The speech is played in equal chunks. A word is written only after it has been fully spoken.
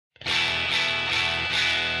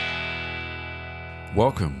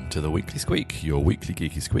Welcome to the Weekly Squeak, your weekly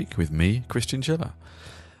geeky squeak with me, Christian Schiller.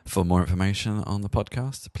 For more information on the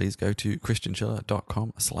podcast, please go to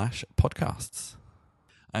christianschiller.com/podcasts.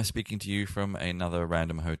 I'm speaking to you from another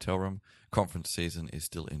random hotel room. Conference season is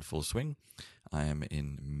still in full swing. I am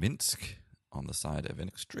in Minsk on the side of an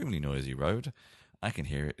extremely noisy road. I can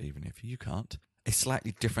hear it even if you can't. A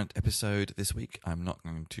slightly different episode this week. I'm not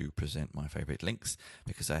going to present my favourite links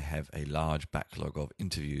because I have a large backlog of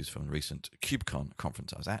interviews from the recent KubeCon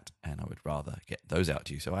conference I was at, and I would rather get those out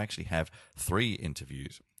to you. So I actually have 3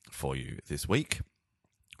 interviews for you this week,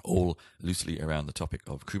 all loosely around the topic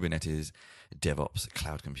of Kubernetes, DevOps,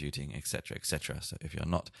 cloud computing, etc., etc. So if you're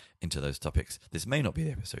not into those topics, this may not be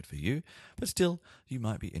the episode for you, but still, you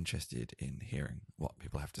might be interested in hearing what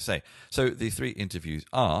people have to say. So the 3 interviews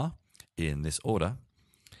are, in this order,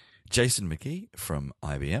 Jason McGee from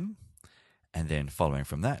IBM, and then following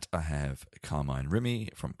from that, I have Carmine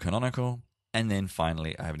Rimi from Canonical, and then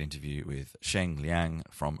finally, I have an interview with Sheng Liang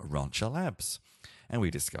from Rancher Labs. And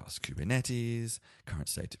we discuss Kubernetes, current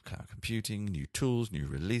state of cloud computing, new tools, new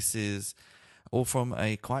releases, all from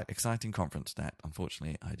a quite exciting conference that,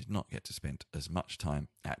 unfortunately, I did not get to spend as much time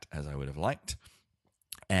at as I would have liked.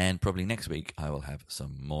 And probably next week, I will have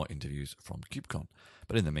some more interviews from KubeCon.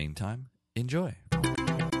 But in the meantime, enjoy.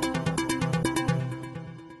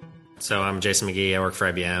 So I'm Jason McGee. I work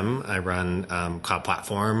for IBM. I run cloud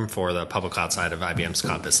platform for the public cloud side of IBM's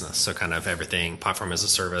cloud business. So kind of everything, platform as a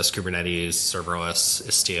service, Kubernetes, serverless,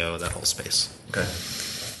 Istio, that whole space. Okay.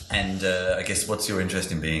 And I guess what's your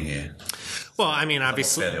interest in being here? Well, I mean,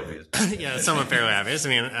 obviously, fairly obvious. Yeah, somewhat fairly obvious. I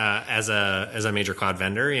mean, as a major cloud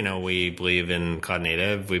vendor, we believe in cloud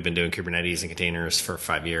native. We've been doing Kubernetes and containers for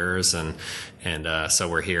 5 years, and so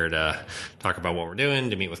we're here to talk about what we're doing,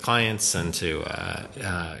 to meet with clients, and to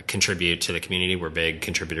contribute to the community. We're big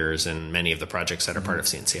contributors in many of the projects that are part of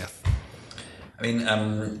CNCF. I mean,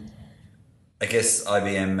 I guess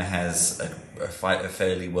IBM has a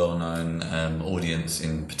fairly well-known audience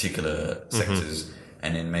in particular sectors,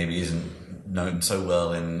 and then maybe isn't known so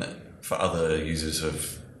well for other users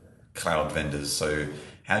of cloud vendors. So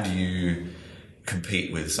how do you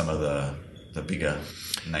compete with some of the bigger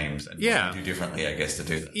names, and what do you do differently, I guess, to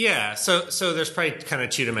do that? Yeah, so there's probably kind of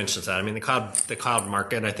 2 dimensions to that. I mean, the cloud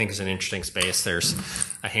market, I think, is an interesting space. There's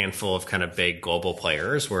a handful of kind of big global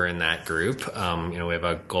players. We're in that group. We have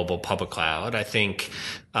a global public cloud. I think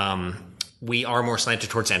we are more slanted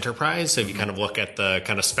towards enterprise. So if you kind of look at the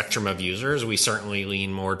kind of spectrum of users, we certainly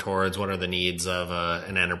lean more towards what are the needs of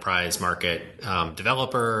an enterprise market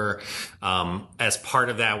developer. As part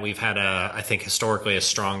of that, we've had I think historically a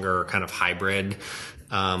stronger kind of hybrid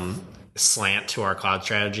slant to our cloud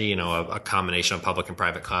strategy, a combination of public and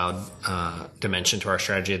private cloud dimension to our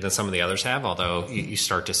strategy than some of the others have, although you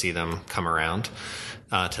start to see them come around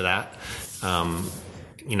to that.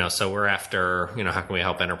 So we're after, how can we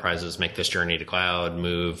help enterprises make this journey to cloud,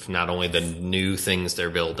 move not only the new things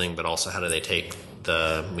they're building, but also how do they take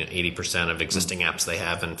the 80% of existing apps they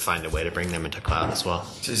have and find a way to bring them into cloud as well.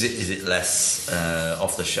 So is it less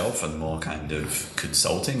off the shelf and more kind of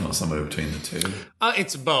consulting, or somewhere between the two?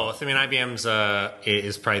 It's both. I mean, IBM's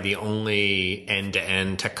is probably the only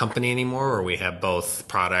end-to-end tech company anymore where we have both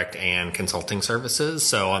product and consulting services.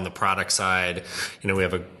 So on the product side, we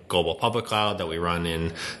have a global public cloud that we run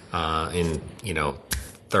in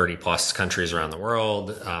 30 plus countries around the world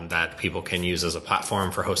that people can use as a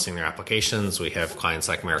platform for hosting their applications. We have clients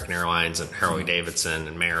like American Airlines and Harley Davidson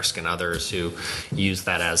and Maersk and others who use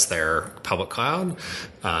that as their public cloud.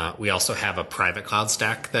 We also have a private cloud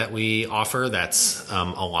stack that we offer that's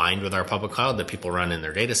aligned with our public cloud that people run in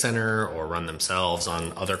their data center or run themselves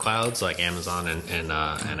on other clouds like Amazon and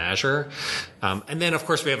Azure. And then, of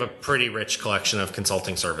course, we have a pretty rich collection of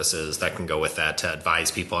consulting services that can go with that to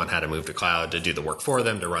advise people on how to move to cloud, to do the work for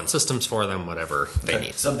them, to run systems for them, whatever they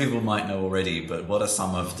need. Some people might know already, but what are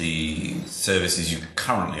some of the services you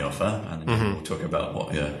currently offer? And then we'll talk about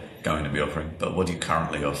what you're going to be offering, but what do you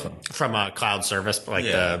currently offer? From a cloud service,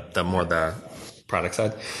 the more the product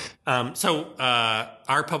side. So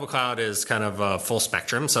our public cloud is kind of a full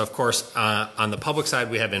spectrum. So, of course, on the public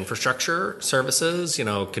side, we have infrastructure services,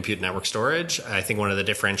 compute network storage. I think one of the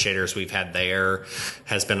differentiators we've had there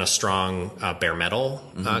has been a strong bare metal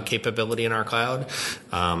capability in our cloud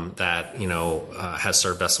that, has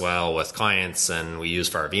served us well with clients, and we use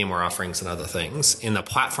for our VMware offerings and other things. In the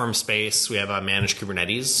platform space, we have a managed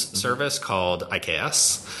Kubernetes service called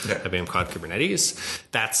IKS, IBM Cloud Kubernetes.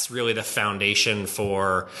 That's really the foundation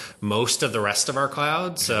for most of the rest of our cloud.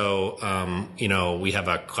 cloud. So, we have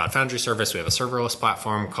a Cloud Foundry service. We have a serverless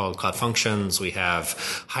platform called Cloud Functions. We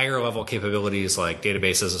have higher level capabilities like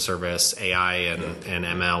database as a service, AI and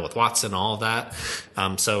ML with Watson, all of that.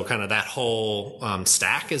 So kind of that whole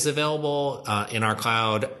stack is available in our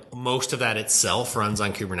cloud. Most of that itself runs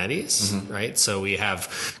on Kubernetes, right? So we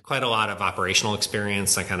have quite a lot of operational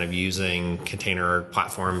experience on kind of using container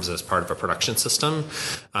platforms as part of a production system.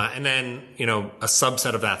 And then, a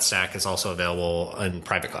subset of that stack is also available in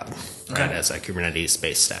private cloud, right, as a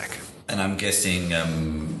Kubernetes-based stack. And I'm guessing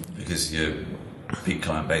because your big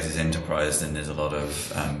client base is enterprise, then there's a lot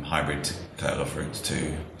of hybrid cloud offerings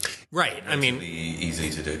too. Right. I mean, easy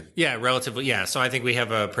to do. Yeah, relatively. Yeah. So I think we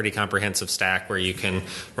have a pretty comprehensive stack where you can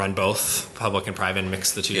run both public and private and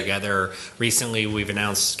mix the two together. Recently, we've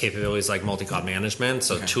announced capabilities like multi-cloud management.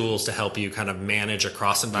 So tools to help you kind of manage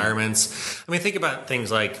across environments. I mean, think about things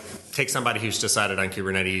like take somebody who's decided on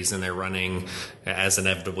Kubernetes and they're running, as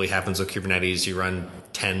inevitably happens with Kubernetes, you run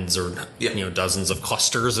tens or dozens of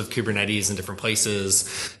clusters of Kubernetes in different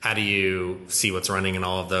places. How do you see what's running in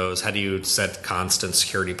all of those? How do you set constant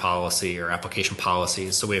security policy or application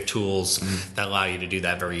policies? So we have tools that allow you to do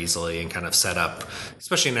that very easily and kind of set up,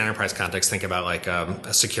 especially in an enterprise context. Think about like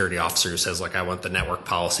a security officer who says, like, I want the network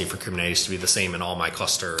policy for Kubernetes to be the same in all my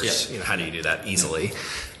clusters. How do you do that easily?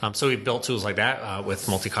 So we've built tools like that with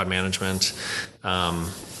multi-cloud management.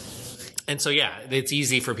 And so, it's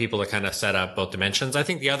easy for people to kind of set up both dimensions. I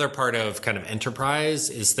think the other part of kind of enterprise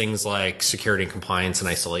is things like security and compliance and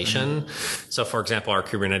isolation. So, for example, our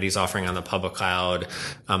Kubernetes offering on the public cloud,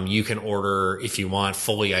 you can order, if you want,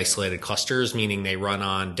 fully isolated clusters, meaning they run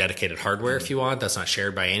on dedicated hardware if you want. That's not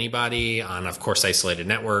shared by anybody on, of course, isolated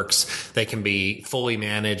networks. They can be fully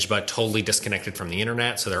managed but totally disconnected from the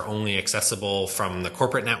internet. So they're only accessible from the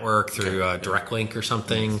corporate network through a direct link or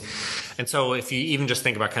something. And so if you even just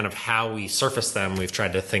think about kind of how we surface them, we've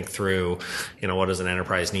tried to think through, what does an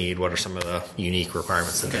enterprise need? What are some of the unique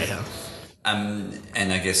requirements that they have? And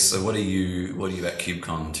I guess, so what are you at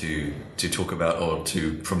KubeCon to talk about or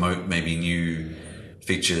to promote maybe new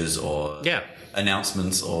features or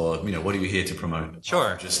announcements, or what are you here to promote?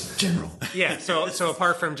 Sure, just general. So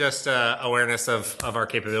apart from just awareness of our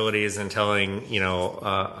capabilities and telling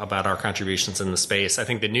about our contributions in the space, I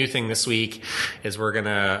think the new thing this week is we're going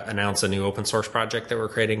to announce a new open source project that we're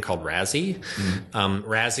creating called RASI.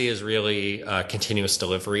 RASI is really a continuous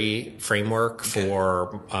delivery framework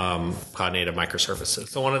for cloud native microservices.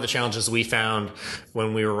 So one of the challenges we found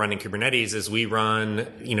when we were running Kubernetes is we run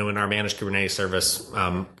in our managed Kubernetes service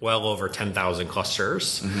well over 10,000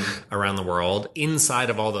 clusters around the world.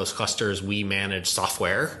 Inside of all those clusters, we manage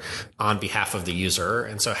software on behalf of the user.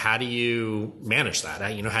 And so how do you manage that?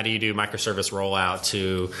 How do you do microservice rollout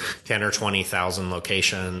to 10 or 20,000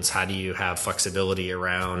 locations? How do you have flexibility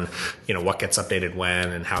around, what gets updated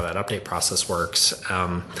when and how that update process works?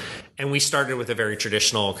 And we started with a very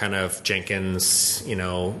traditional kind of Jenkins,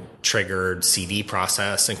 triggered CD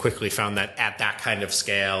process, and quickly found that at that kind of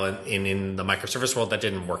scale and in the microservice world, that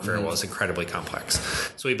didn't work very well. It was incredibly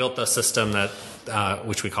complex. So we built a system that,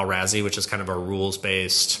 which we call RASI, which is kind of a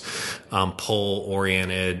rules-based,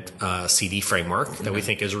 pull-oriented CD framework that we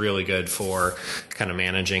think is really good for kind of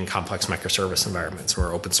managing complex microservice environments.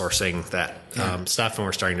 We're open sourcing that stuff, and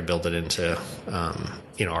we're starting to build it into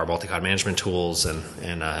our multi-cloud management tools and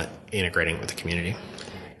integrating with the community.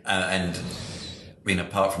 And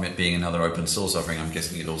apart from it being another open source offering, I'm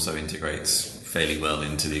guessing it also integrates fairly well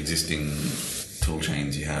into the existing tool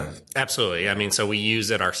chains you have. Absolutely. So we use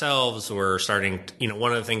it ourselves. We're starting,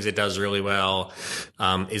 one of the things it does really well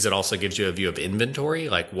is it also gives you a view of inventory,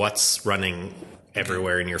 like what's running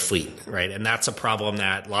everywhere in your fleet, right? And that's a problem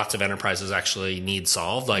that lots of enterprises actually need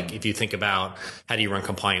solved. Like if you think about how do you run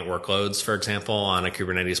compliant workloads, for example, on a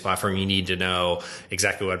Kubernetes platform, you need to know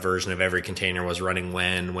exactly what version of every container was running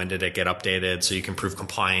when did it get updated, so you can prove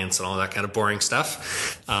compliance and all that kind of boring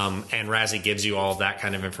stuff. And RASI gives you all of that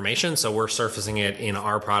kind of information. So we're surfacing it in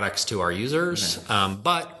our products to our users.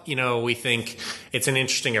 But, we think it's an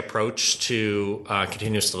interesting approach to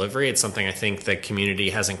continuous delivery. It's something I think the community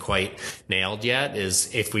hasn't quite nailed yet. Is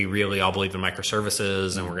if we really all believe in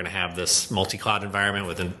microservices and we're going to have this multi-cloud environment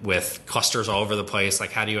with clusters all over the place,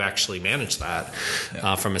 like how do you actually manage that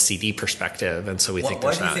from a CD perspective? And so we think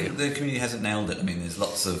there's value. Why do you think the community hasn't nailed it? There's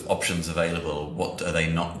lots of options available. What are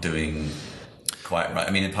they not doing quite right.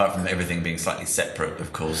 I mean, apart from everything being slightly separate,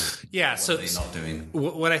 of course. Yeah. What are they not doing?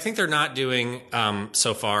 What I think they're not doing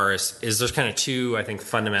so far is there's kind of two, I think,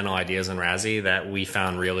 fundamental ideas in RASI that we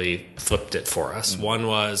found really flipped it for us. One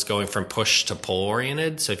was going from push to pull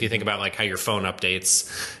oriented. So if you think about like how your phone updates,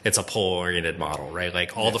 it's a pull oriented model, right?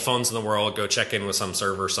 Like all the phones in the world go check in with some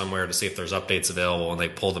server somewhere to see if there's updates available, and they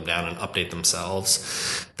pull them down and update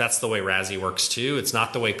themselves. That's the way RASI works too. It's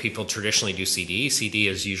not the way people traditionally do CD. CD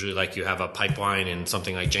is usually like you have a pipeline in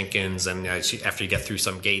something like Jenkins, and after you get through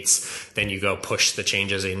some gates, then you go push the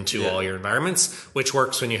changes into all your environments, which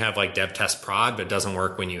works when you have like dev test prod, but doesn't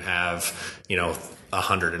work when you have,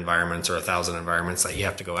 100 environments or 1,000 environments that you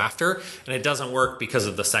have to go after. And it doesn't work because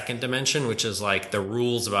of the second dimension, which is like the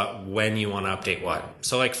rules about when you want to update what.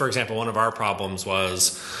 So like, for example, one of our problems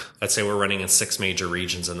was, let's say we're running in 6 major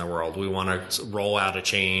regions in the world. We want to roll out a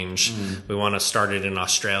change. We want to start it in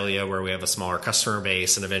Australia where we have a smaller customer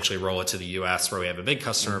base, and eventually roll it to the US where we have a big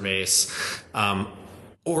customer base.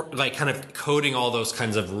 Or like kind of coding all those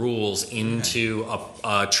kinds of rules into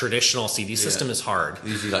a traditional CD system is hard.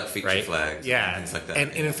 Usually like feature flags and things like that.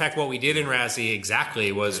 And in fact, what we did in RASI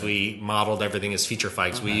exactly was we modeled everything as feature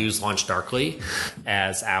flags. We used Launch Darkly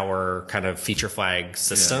as our kind of feature flag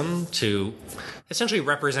system to essentially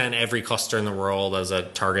represent every cluster in the world as a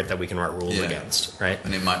target that we can write rules against, right?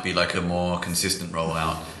 And it might be like a more consistent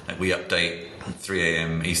rollout. Like we update 3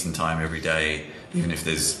 a.m. Eastern time every day, even if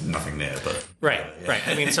there's nothing there. But right.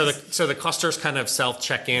 I mean, so the clusters kind of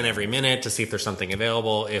self-check in every minute to see if there's something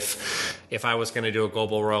available. If I was going to do a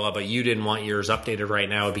global rollout, but you didn't want yours updated right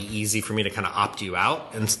now, it'd be easy for me to kind of opt you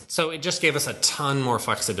out. And so it just gave us a ton more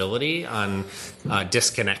flexibility on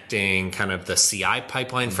disconnecting kind of the CI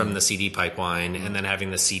pipeline from the CD pipeline, and then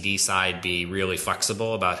having the CD side be really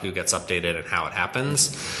flexible about who gets updated and how it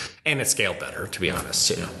happens. And it scaled better, to be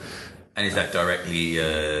honest, too. And is that directly,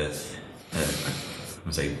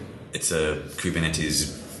 say, it's a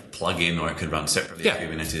Kubernetes plugin, or it could run separately in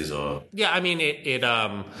Kubernetes, or I mean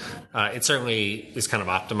it certainly is kind of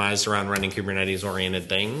optimized around running Kubernetes oriented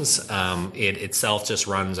things. It itself just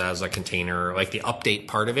runs as a container, like the update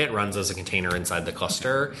part of it runs as a container inside the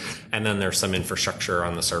cluster, and then there's some infrastructure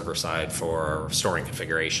on the server side for storing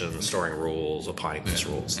configurations, storing rules, applying these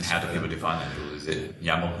rules. And how do people define that rule? Is it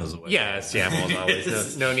YAML as well? Yeah, it's YAML as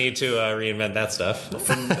always. No need to reinvent that stuff.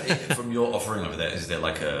 From your offering over there, is there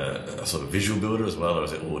like a sort of visual builder as well, or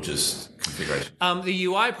is it all just configuration? The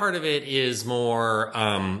UI part of it is more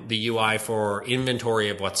the UI for inventory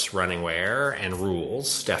of what's running where and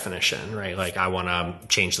rules definition, right? Like I want to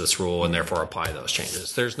change this rule and therefore apply those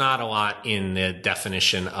changes. There's not a lot in the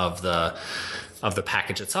definition of the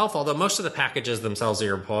package itself, although most of the packages themselves that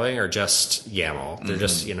you're employing are just YAML. They're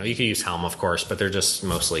just, you can use Helm, of course, but they're just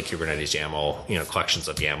mostly Kubernetes YAML, collections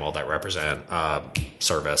of YAML that represent a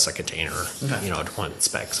service, a container, a deployment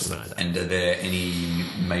spec, something like that. And are there any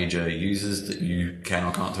major users that you can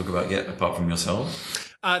or can't talk about yet, apart from yourself?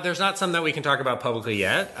 There's not some that we can talk about publicly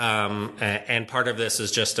yet. And part of this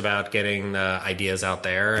is just about getting the ideas out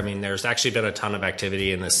there. I mean, there's actually been a ton of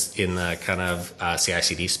activity in the kind of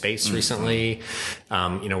CI/CD space recently.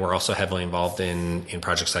 We're also heavily involved in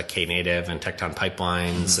projects like Knative and Tecton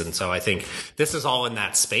Pipelines. And so I think this is all in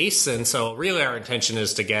that space. And so really our intention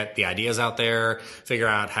is to get the ideas out there, figure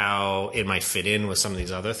out how it might fit in with some of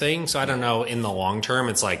these other things. So I don't know, in the long term,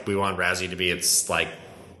 it's like we want RASI to be, it's like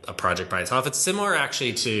a project by itself. It's similar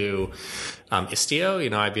actually to Istio.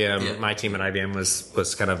 IBM, my team at IBM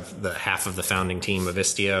was kind of the half of the founding team of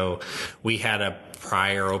Istio. We had a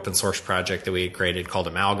prior open source project that we had created called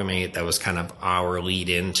Amalgamate that was kind of our lead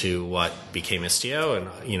into what became Istio.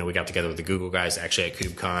 And, we got together with the Google guys actually at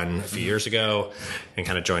KubeCon a few years ago and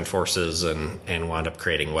kind of joined forces and wound up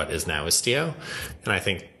creating what is now Istio. And I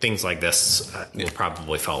think things like this will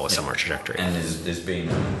probably follow a similar trajectory. And there's been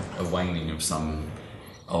a waning of some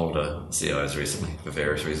older CIs recently for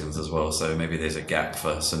various reasons as well. So maybe there's a gap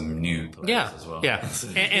for some new players as well. Yeah.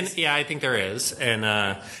 and I think there is. And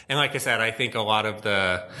like I said, I think a lot of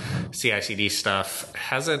the CI/CD stuff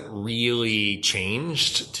hasn't really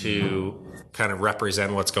changed to kind of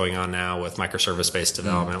represent what's going on now with microservice-based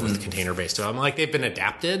development, with container-based development. Like they've been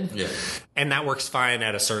adapted, and that works fine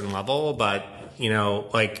at a certain level, but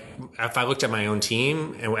like if I looked at my own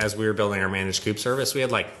team and as we were building our managed kube service, we had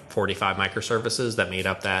like 45 microservices that made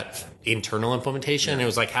up that internal implementation. It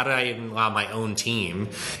was like, how did I even allow my own team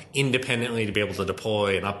independently to be able to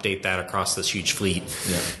deploy and update that across this huge fleet?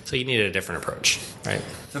 So you needed a different approach, right?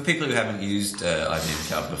 For people who haven't used IBM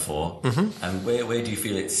Cloud before, where do you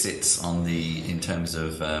feel it sits on in terms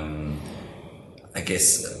of I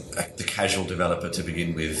guess the casual developer to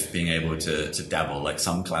begin with being able to dabble. Like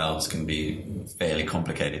some clouds can be fairly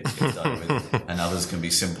complicated to get started with, and others can be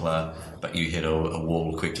simpler, but you hit a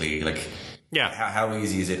wall quickly. Like, Yeah. how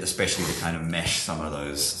easy is it, especially to kind of mesh some of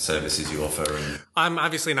those services you offer? And I'm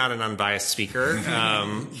obviously not an unbiased speaker,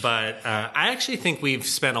 but I actually think we've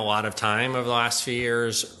spent a lot of time over the last few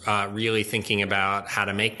years really thinking about how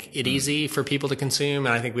to make it easy for people to consume.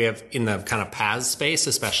 And I think we have, in the kind of PaaS space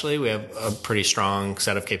especially, we have a pretty strong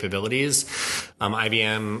set of capabilities.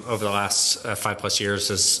 IBM over the last 5+ years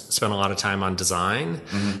has spent a lot of time on design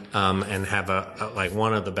and have like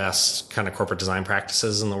one of the best kind of corporate design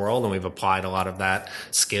practices in the world. And we've applied a lot of that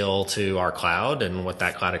skill to our cloud and what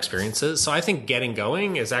that cloud experience is. So I think getting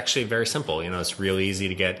going is actually very simple. It's really easy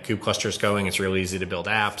to get kube clusters going. It's really easy to build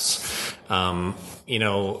apps.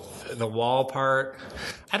 The wall part,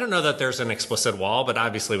 I don't know that there's an explicit wall, but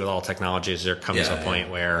obviously with all technologies, there comes a point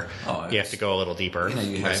where you have to go a little deeper.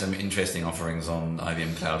 You have some interesting offerings on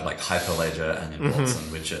IBM Cloud, like Hyperledger and in Watson,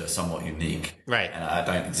 which are somewhat unique. Right. And I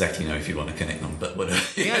don't exactly know if you want to connect them, but whatever.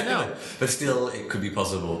 Yeah, no. But still, it could be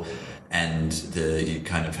possible. And you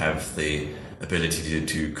kind of have the ability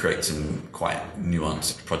to create some quite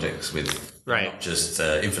nuanced projects with not just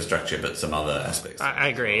infrastructure, but some other aspects. I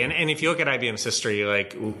agree. And if you look at IBM's history,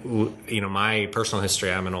 like, my personal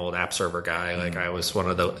history, I'm an old app server guy. Like, I was one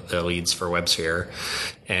of the leads for WebSphere.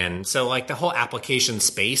 And so, like, the whole application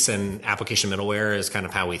space and application middleware is kind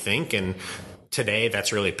of how we think. And today,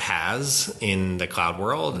 that's really PaaS in the cloud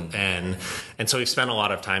world. And so we've spent a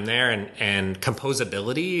lot of time there, and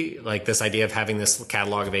composability, like this idea of having this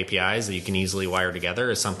catalog of APIs that you can easily wire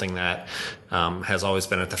together, is something that has always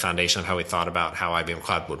been at the foundation of how we thought about how IBM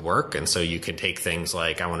Cloud would work. And so you can take things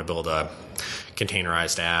like, I want to build a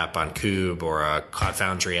containerized app on Kube or a Cloud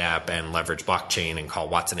Foundry app and leverage blockchain and call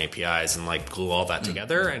Watson APIs and like glue all that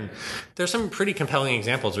together. And there's some pretty compelling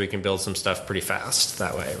examples where you can build some stuff pretty fast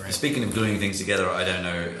that way, right? Speaking of gluing things together, I don't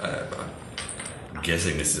know, I'm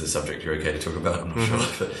guessing this is a subject you're okay to talk about, I'm not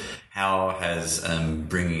sure, but how has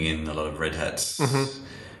bringing in a lot of Red Hat's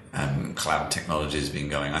cloud technologies been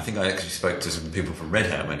going? I think I actually spoke to some people from Red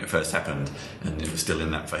Hat when it first happened, and it was still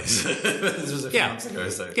in that phase. This was a few months ago.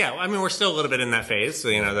 So. Yeah, I mean, we're still a little bit in that phase. So,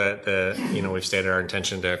 we've stated our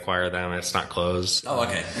intention to acquire them. It's not closed. Oh,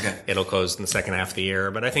 okay. It'll close in the second half of the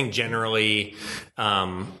year. But I think generally,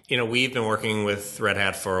 we've been working with Red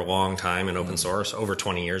Hat for a long time in open source, over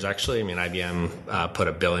 20 years actually. I mean, IBM put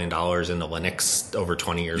 $1 billion into Linux over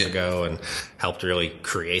 20 years ago and helped really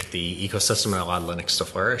create the ecosystem that allowed Linux to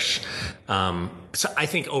flourish. So I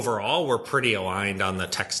think overall we're pretty aligned on the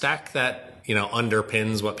tech stack that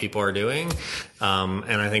underpins what people are doing,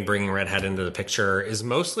 and I think bringing Red Hat into the picture is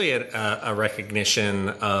mostly a recognition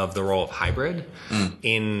of the role of hybrid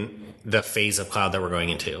in the phase of cloud that we're going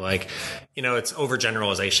into. Like, it's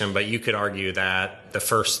overgeneralization, but you could argue that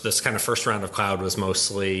this kind of first round of cloud was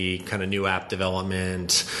mostly kind of new app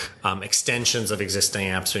development, extensions of existing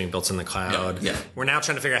apps being built in the cloud. Yeah. We're now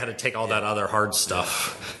trying to figure out how to take all that other hard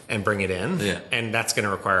stuff and bring it in. Yeah. And that's going to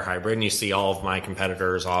require hybrid. And you see all of my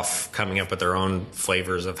competitors off coming up with their own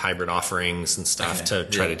flavors of hybrid offerings and stuff to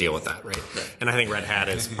try to deal with that, right? And I think Red Hat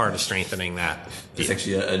is part of strengthening that. It's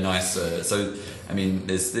actually a nice,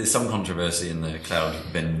 there's some controversy in the cloud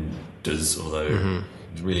vendors, although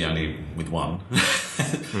really only with one,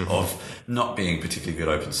 of not being particularly good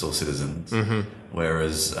open source citizens.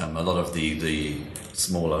 Whereas a lot of the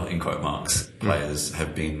smaller, in quote marks, players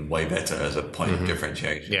have been way better as a point of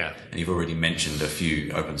differentiation. Yeah. And you've already mentioned a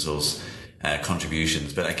few open source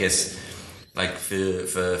contributions, but I guess like for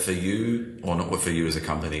you, or not for you as a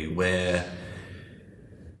company, where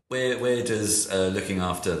does looking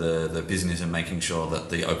after the business and making sure that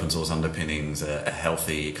the open source underpinnings are a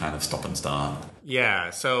healthy kind of stop and start? Yeah.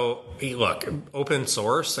 So look, open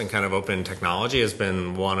source and kind of open technology has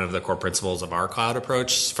been one of the core principles of our cloud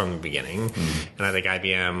approach from the beginning. And I think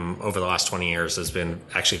IBM over the last 20 years has been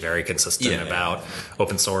actually very consistent about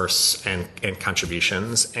open source and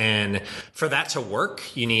contributions. And for that to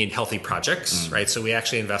work, you need healthy projects, right? So we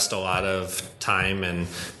actually invest a lot of time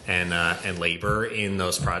and labor in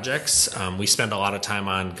those projects. We spend a lot of time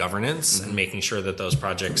on governance and making sure that those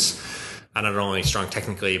projects are not only strong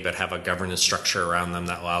technically, but have a governance structure around them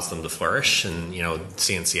that allows them to flourish. And,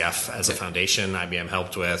 CNCF as a foundation, IBM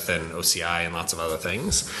helped with, and OCI and lots of other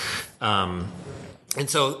things. And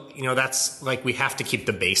so, that's like, we have to keep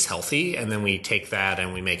the base healthy, and then we take that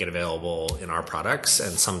and we make it available in our products.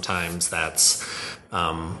 And sometimes that's,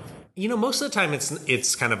 most of the time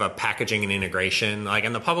it's kind of a packaging and integration. Like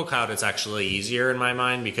in the public cloud, it's actually easier in my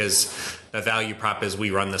mind because the value prop is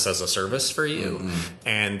we run this as a service for you,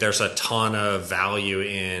 and there's a ton of value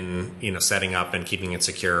in setting up and keeping it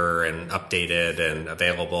secure and updated and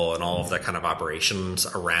available and all of that kind of operations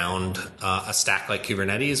around a stack like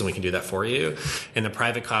Kubernetes, and we can do that for you. In the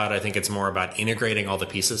private cloud, I think it's more about integrating all the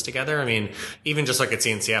pieces together. I mean, even just like at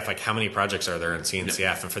CNCF, like how many projects are there in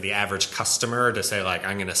CNCF? And for the average customer to say like,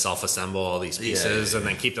 I'm going to self-assemble all these pieces and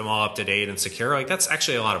then keep them all up to date and secure, like that's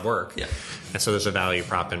actually a lot of work. Yeah. And so there's a value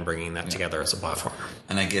prop in bringing that together as a platform.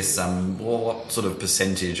 And I guess what sort of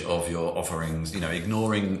percentage of your offerings,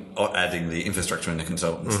 ignoring or adding the infrastructure and the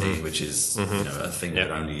consultancy, which is a thing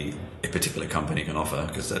that only a particular company can offer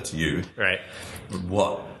because that's you. Right.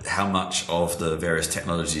 How much of the various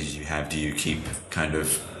technologies you have do you keep kind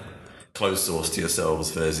of closed source to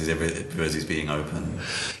yourselves versus being open?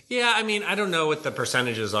 Yeah, I mean, I don't know what the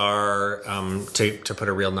percentages are to put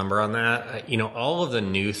a real number on that. All of the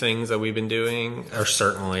new things that we've been doing are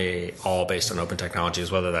certainly all based on open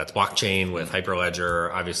technologies, whether that's blockchain with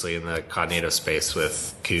Hyperledger, obviously in the cloud native space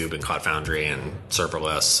with Kube and Cloud Foundry and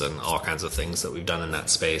serverless and all kinds of things that we've done in that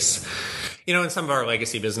space. In some of our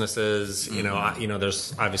legacy businesses,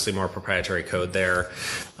 there's obviously more proprietary code there,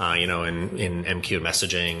 in MQ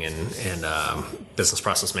messaging and business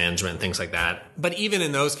process management and things like that. But even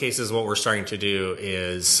in those cases, what we're starting to do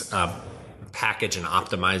is package and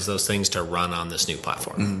optimize those things to run on this new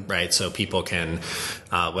platform, right? So people can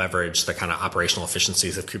leverage the kind of operational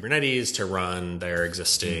efficiencies of Kubernetes to run their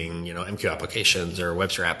existing, MQ applications or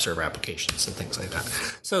WebSphere app server applications and things like that.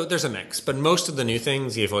 So there's a mix, but most of the new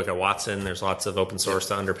things, if you look at Watson, there's lots of open source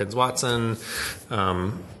that underpins Watson.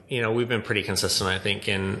 We've been pretty consistent, I think,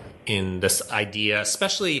 in this idea,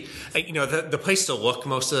 especially, the place to look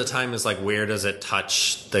most of the time is like, where does it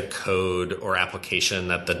touch the code or application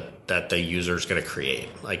that the user is going to create?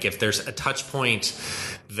 Like if there's a touch point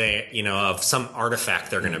of some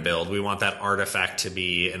artifact they're going to build, we want that artifact to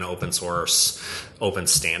be an open source, open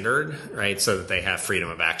standard, right? So that they have freedom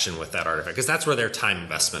of action with that artifact, because that's where their time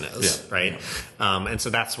investment is, right? And so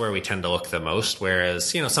that's where we tend to look the most.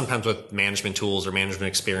 Whereas, sometimes with management tools or management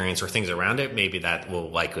experience or things around it, maybe that will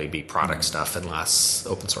likely be product stuff and less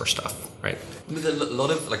open source stuff, right? With a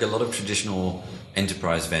lot of traditional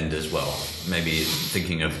enterprise vendors, maybe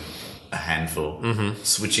thinking of a handful,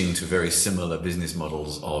 switching to very similar business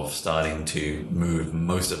models of starting to move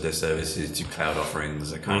most of their services to cloud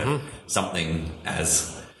offerings, a kind of something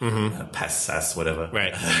as PaaS, SaaS, whatever.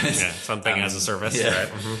 Right. Yeah, something as a service. Yeah.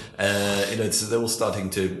 Right. So they're all starting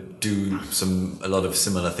to do a lot of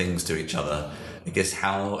similar things to each other. I guess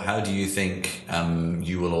how do you think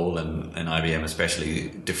you will all and IBM especially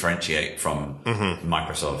differentiate from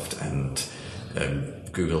Microsoft and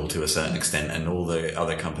Google to a certain extent, and all the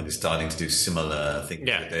other companies starting to do similar things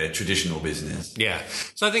with their traditional business? Yeah.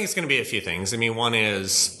 So I think it's going to be a few things. I mean, one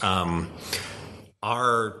is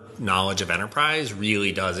our knowledge of enterprise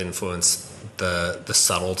really does influence the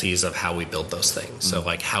subtleties of how we build those things. So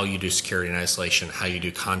like how you do security and isolation, how you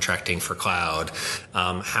do contracting for cloud,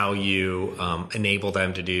 how you enable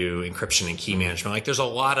them to do encryption and key management. Like there's a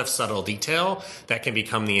lot of subtle detail that can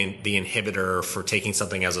become the inhibitor for taking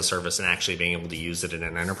something as a service and actually being able to use it in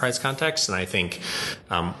an enterprise context. And I think,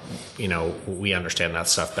 we understand that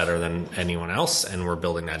stuff better than anyone else, and we're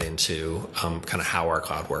building that into kind of how our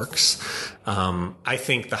cloud works. I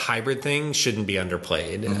think the hybrid thing shouldn't be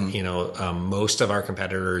underplayed. Most of our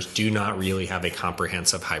competitors do not really have a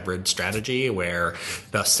comprehensive hybrid strategy where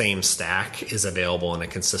the same stack is available in a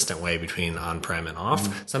consistent way between on-prem and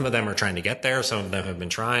off. Some of them are trying to get there. Some of them have been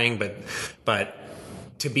trying, but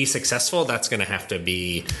to be successful, that's going to have to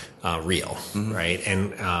be real, right?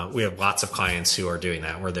 And we have lots of clients who are doing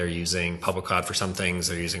that, where they're using public cloud for some things,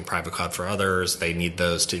 they're using private cloud for others. They need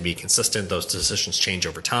those to be consistent. Those decisions change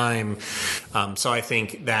over time. So I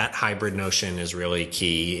think that hybrid notion is really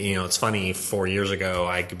key. It's funny, 4 years ago,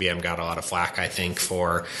 IBM got a lot of flack, I think,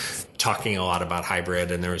 for talking a lot about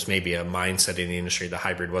hybrid, and there was maybe a mindset in the industry that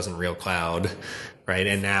hybrid wasn't real cloud. Right.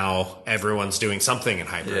 And now everyone's doing something in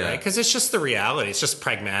hybrid, right? Because it's just the reality. It's just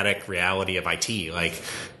pragmatic reality of IT. Like,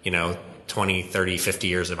 20, 30, 50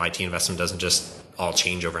 years of IT investment doesn't just all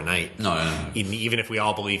change overnight. No. Even if we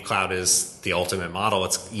all believe cloud is the ultimate model,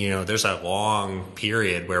 it's, there's a long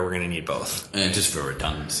period where we're going to need both. And just for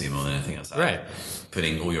redundancy more than anything else. Right.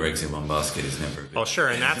 Putting all your eggs in one basket is never a good. Well, sure.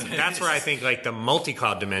 And that's where I think like the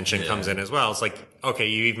multi-cloud dimension comes in as well. It's like, okay,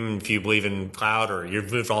 even if you believe in cloud or you've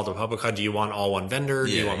moved all to public cloud, do you want all one vendor?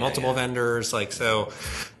 Do you want multiple vendors? Like, so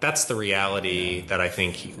that's the reality that I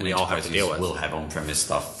think we all have to deal with. We'll have on-premise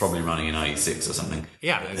stuff probably running in IE6 or something.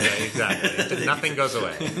 Yeah, exactly. Nothing goes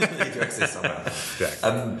away. You need to access somehow.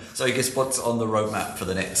 Exactly. So I guess what's on the roadmap for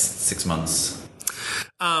the next 6 months?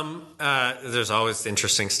 There's always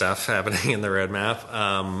interesting stuff happening in the roadmap.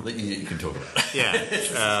 You can talk about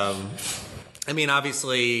it. Yeah. I mean,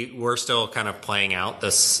 obviously, we're still kind of playing out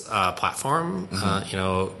this platform.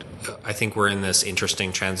 I think we're in this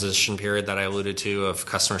interesting transition period that I alluded to of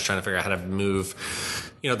customers trying to figure out how to move,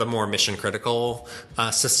 the more mission critical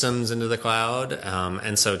systems into the cloud.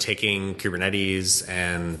 And so taking Kubernetes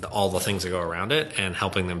and all the things that go around it and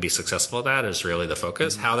helping them be successful at that is really the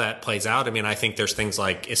focus. How that plays out, I mean, I think there's things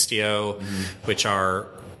like Istio, which are,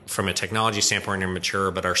 from a technology standpoint, are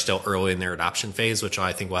mature, but are still early in their adoption phase, which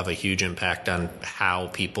I think will have a huge impact on how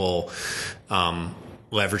people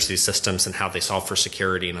leverage these systems and how they solve for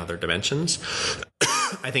security and other dimensions.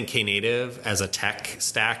 I think Knative as a tech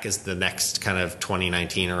stack is the next kind of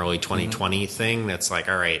 2019, early 2020 thing that's like,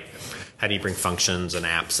 all right, how do you bring functions and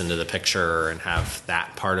apps into the picture and have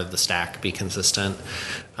that part of the stack be consistent?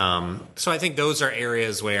 So I think those are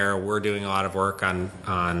areas where we're doing a lot of work on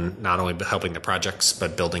not only helping the projects,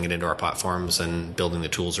 but building it into our platforms and building the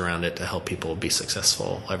tools around it to help people be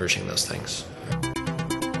successful leveraging those things.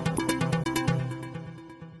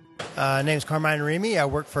 Name's Carmine Remy. I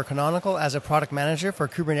work for Canonical as a product manager for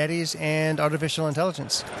Kubernetes and artificial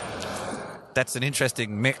intelligence. That's an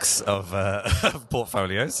interesting mix of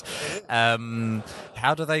portfolios.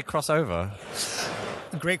 How do they cross over?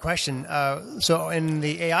 Great question. So in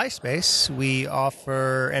the AI space, we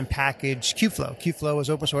offer and package Kubeflow. Kubeflow is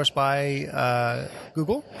open source by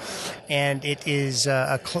Google, and it is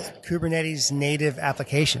a Kubernetes native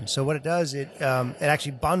application. So what it does, it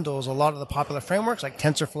actually bundles a lot of the popular frameworks like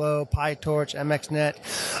TensorFlow, PyTorch, MXNet,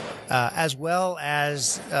 as well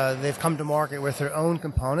as they've come to market with their own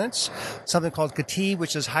components, something called Kati,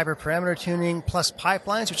 which is hyperparameter tuning, plus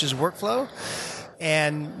pipelines, which is workflow,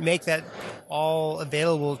 and make that all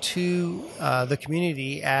available to the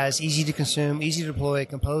community as easy to consume, easy to deploy,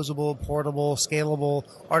 composable, portable, scalable,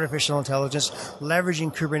 artificial intelligence,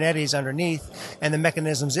 leveraging Kubernetes underneath and the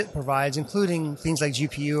mechanisms it provides, including things like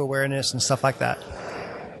GPU awareness and stuff like that.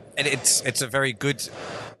 And it's a very good,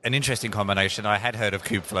 an interesting combination. I had heard of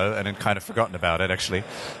Kubeflow and had kind of forgotten about it, actually.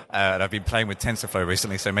 And I've been playing with TensorFlow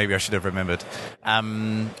recently, so maybe I should have remembered. Are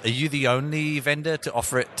you the only vendor to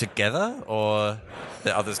offer it together, or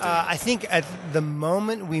the others do? I think at the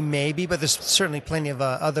moment we may be, but there's certainly plenty of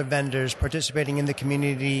other vendors participating in the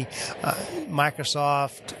community.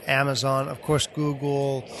 Microsoft, Amazon, of course,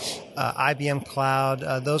 Google, IBM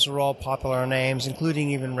Cloud. Those are all popular names, including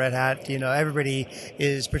even Red Hat. Everybody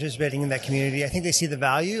is participating in that community. I think they see the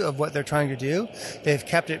value of what they're trying to do. They've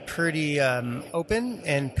kept it pretty open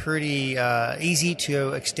and pretty easy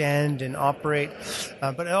to extend and operate.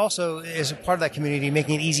 But it also is a part of that community,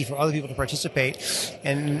 making it easy for other people to participate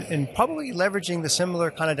and probably leveraging the similar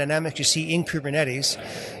kind of dynamics you see in Kubernetes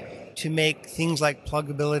to make things like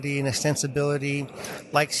pluggability and extensibility,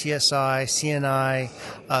 like CSI,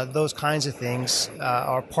 CNI, those kinds of things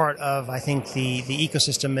are part of, I think, the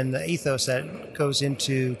ecosystem and the ethos that goes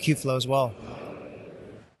into Kubeflow as well.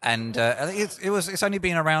 And it's only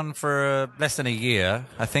been around for less than a year,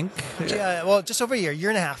 I think. Yeah, well, just over a year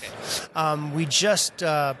and a half. We just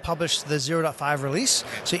published the 0.5 release.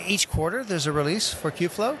 So each quarter there's a release for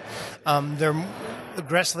Kubeflow. They're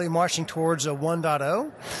aggressively marching towards a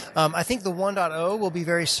 1.0. I think the 1.0 will be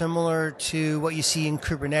very similar to what you see in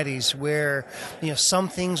Kubernetes, where some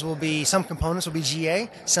components will be GA,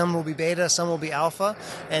 some will be beta, some will be alpha,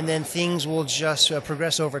 and then things will just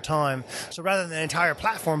progress over time. So rather than the entire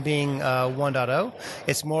platform being 1.0,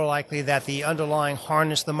 it's more likely that the underlying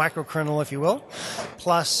harness, the microkernel, if you will,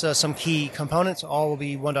 plus some key components, all will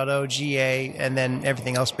be 1.0, GA, and then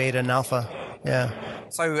everything else beta and alpha. Yeah.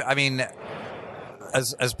 So, I mean,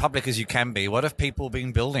 as public as you can be, what have people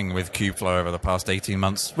been building with Kubeflow over the past 18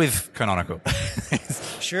 months with Canonical?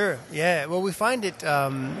 Sure. Yeah. Well, we find it.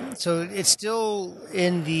 So it's still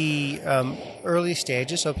in the early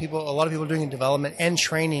stages. So a lot of people are doing development and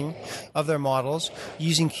training of their models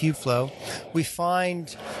using Kubeflow. We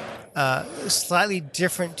find slightly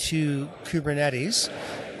different to Kubernetes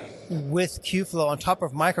with Kubeflow on top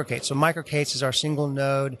of MicroK8. So MicroK8 is our single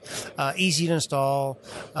node, easy to install.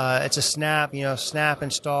 It's a snap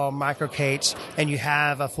install MicroK8, and you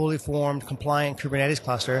have a fully formed compliant Kubernetes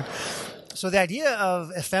cluster. So the idea of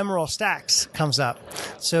ephemeral stacks comes up.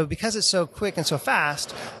 So because it's so quick and so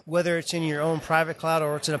fast, whether it's in your own private cloud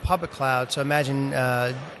or it's in a public cloud, so imagine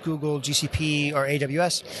Google, GCP, or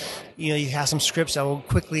AWS, you have some scripts that will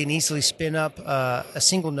quickly and easily spin up a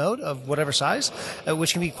single node of whatever size,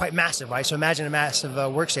 which can be quite massive, right? So imagine a massive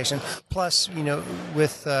workstation. Plus,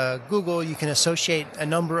 with Google, you can associate a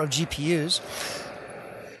number of GPUs.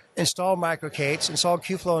 install MicroK8s, install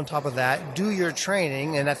Kubeflow on top of that, do your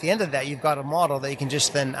training, and at the end of that, you've got a model that you can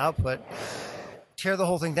just then output, tear the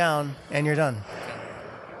whole thing down, and you're done.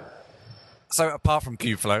 So apart from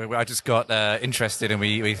Kubeflow, I just got interested and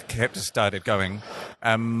we kept started going.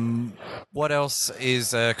 What else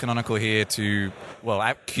is Canonical here to, well,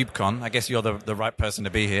 at KubeCon, I guess you're the right person to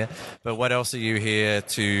be here, but what else are you here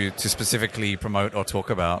to specifically promote or talk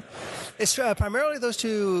about? It's primarily those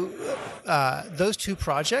two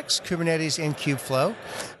projects, Kubernetes and Kubeflow.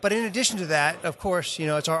 But in addition to that, of course,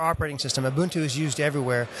 it's our operating system. Ubuntu is used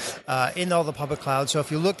everywhere in all the public clouds. So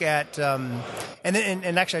if you look at,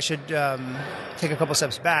 and actually I should take a couple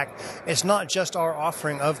steps back. It's not just our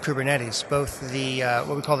offering of Kubernetes, both the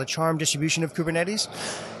what we call the Charm distribution of Kubernetes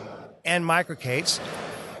and MicroK8s.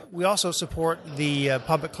 We also support the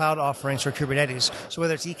public cloud offerings for Kubernetes. So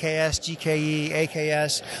whether it's EKS, GKE,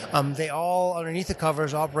 AKS, they all, underneath the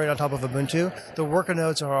covers, operate on top of Ubuntu. The worker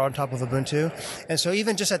nodes are on top of Ubuntu. And so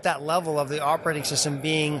even just at that level of the operating system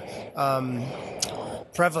being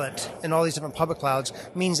prevalent in all these different public clouds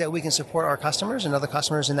means that we can support our customers and other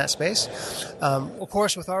customers in that space. Of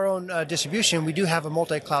course, with our own distribution, we do have a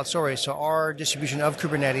multi-cloud story. So our distribution of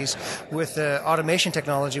Kubernetes with the automation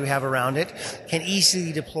technology we have around it can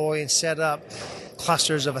easily deploy and set up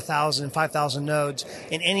clusters of 1,000, 5,000 nodes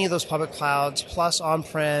in any of those public clouds, plus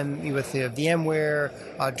on-prem with the VMware,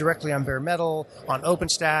 directly on bare metal, on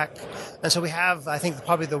OpenStack. And so we have, I think,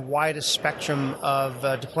 probably the widest spectrum of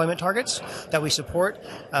deployment targets that we support,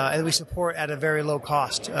 and we support at a very low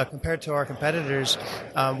cost. Compared to our competitors,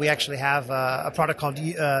 we actually have a product called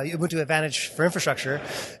Ubuntu Advantage for Infrastructure,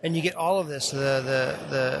 and you get all of this,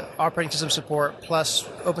 the operating system support, plus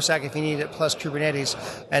OpenStack if you need it, plus Kubernetes,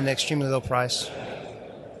 at an extremely low price.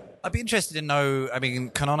 I'd be interested to know,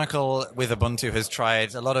 Canonical with Ubuntu has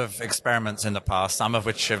tried a lot of experiments in the past, some of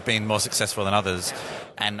which have been more successful than others.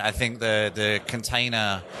 And I think the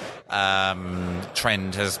container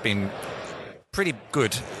trend has been pretty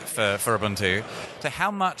good for Ubuntu. So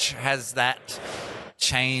how much has that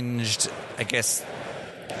changed, I guess,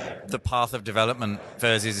 the path of development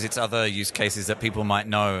versus its other use cases that people might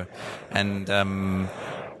know? And how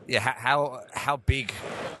big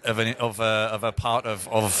of a part of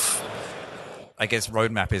I guess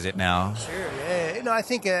roadmap is it now? Sure. Yeah. I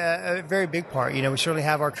think a very big part. We certainly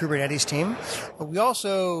have our Kubernetes team, but we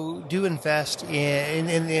also do invest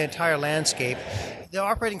in the entire landscape. The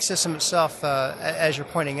operating system itself, as you're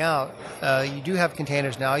pointing out, you do have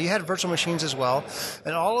containers now. You had virtual machines as well,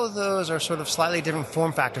 and all of those are sort of slightly different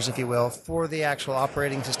form factors, if you will, for the actual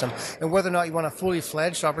operating system. And whether or not you want a fully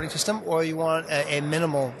fledged operating system or you want a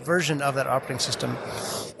minimal version of that operating system.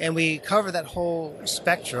 And we cover that whole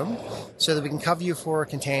spectrum so that we can cover you for a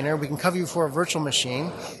container, we can cover you for a virtual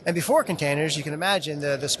machine. And before containers, you can imagine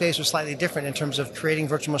the space was slightly different in terms of creating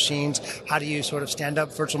virtual machines. How do you sort of stand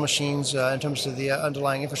up virtual machines in terms of the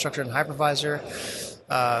underlying infrastructure and hypervisor?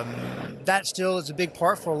 That still is a big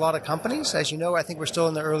part for a lot of companies. As you know, I think we're still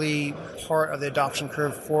in the early part of the adoption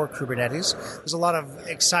curve for Kubernetes. There's a lot of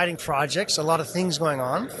exciting projects, a lot of things going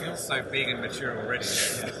on. It feels so big and mature already.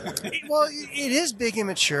 Well, it is big and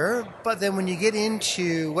mature, but then when you get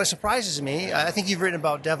into what surprises me, I think you've written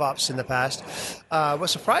about DevOps in the past. What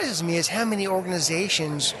surprises me is how many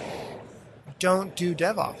organizations don't do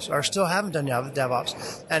DevOps or still haven't done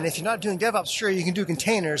DevOps. And if you're not doing DevOps, sure, you can do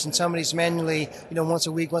containers and somebody's manually, once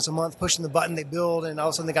a week, once a month, pushing the button, they build, and all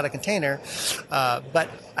of a sudden they got a container.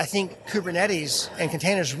 But I think Kubernetes and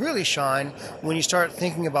containers really shine when you start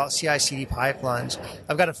thinking about CI/CD pipelines.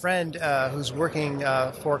 I've got a friend who's working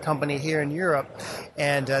for a company here in Europe,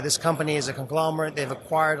 and this company is a conglomerate. They've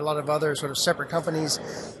acquired a lot of other sort of separate companies,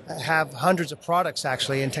 have hundreds of products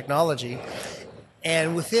actually in technology.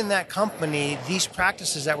 And within that company, these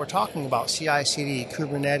practices that we're talking about, CI/CD,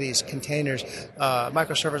 Kubernetes, containers,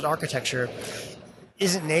 microservice architecture,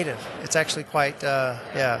 isn't native. It's actually quite,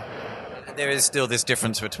 There is still this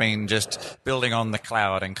difference between just building on the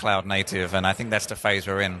cloud and cloud native, and I think that's the phase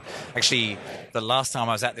we're in. Actually, the last time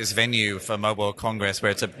I was at this venue for Mobile World Congress,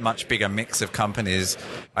 where it's a much bigger mix of companies,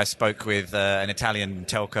 I spoke with an Italian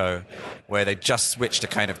telco where they just switched to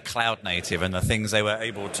kind of cloud native, and the things they were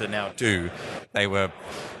able to now do, they were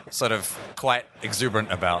sort of quite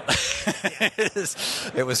exuberant about.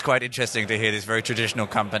 It was quite interesting to hear this very traditional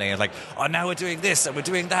company like, oh, now we're doing this and we're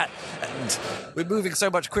doing that and we're moving so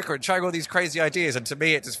much quicker and trying all these crazy ideas. And to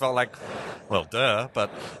me, it just felt like, well, duh.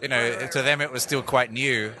 But, to them, it was still quite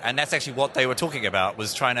new. And that's actually what they were talking about,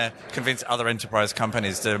 was trying to convince other enterprise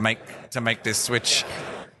companies to make this switch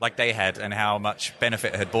like they had and how much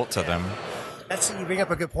benefit it had brought to them. You bring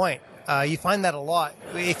up a good point. You find that a lot.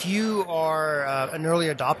 If you are an early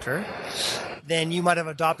adopter, than you might have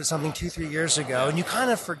adopted something 2-3 years ago, and you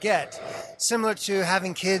kind of forget, similar to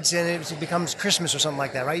having kids and it becomes Christmas or something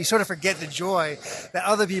like that, right? You sort of forget the joy that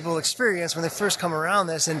other people experience when they first come around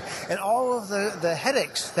this, and all of the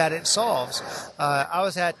headaches that it solves. I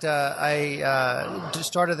was at I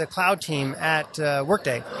started the cloud team at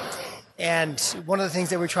Workday. And one of the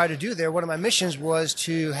things that we tried to do there, one of my missions was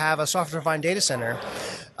to have a software-defined data center.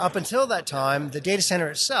 Up until that time, the data center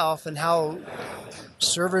itself and how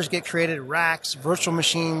servers get created, racks, virtual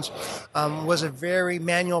machines, was a very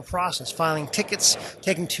manual process. Filing tickets,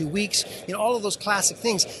 taking 2 weeks, all of those classic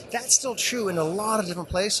things. That's still true in a lot of different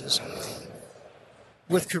places.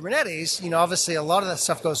 With Kubernetes, obviously a lot of that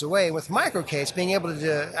stuff goes away. With MicroK8s, being able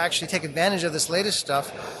to actually take advantage of this latest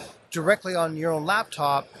stuff directly on your own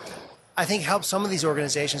laptop, I think helps some of these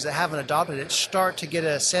organizations that haven't adopted it start to get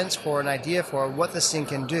a sense for, an idea for what this thing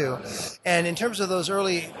can do. And in terms of those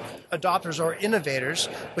early adopters or innovators,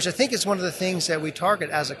 which I think is one of the things that we target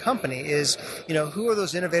as a company, is who are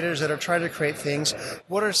those innovators that are trying to create things?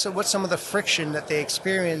 What's some of the friction that they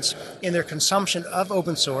experience in their consumption of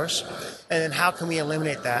open source, and then how can we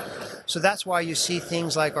eliminate that? So that's why you see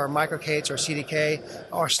things like our MicroK8s, our CDK,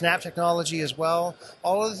 our Snap technology as well.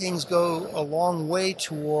 All of the things go a long way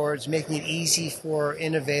towards making it easy for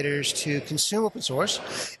innovators to consume open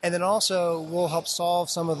source, and then also will help solve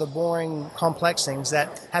some of the boring, complex things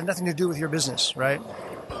that have nothing to do with your business, right?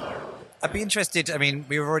 I'd be interested,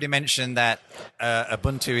 we've already mentioned that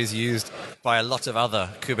Ubuntu is used by a lot of other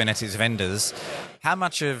Kubernetes vendors. How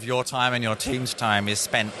much of your time and your team's time is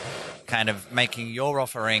spent kind of making your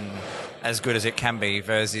offering as good as it can be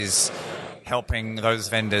versus helping those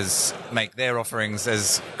vendors make their offerings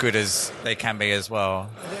as good as they can be as well?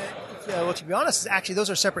 Well, to be honest, actually, those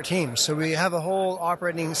are separate teams. So we have a whole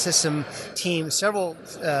operating system team, several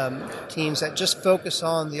teams that just focus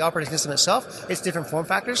on the operating system itself. It's different form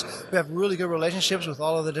factors. We have really good relationships with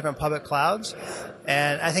all of the different public clouds.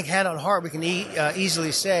 And I think hand on heart, we can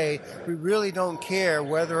easily say we really don't care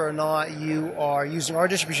whether or not you are using our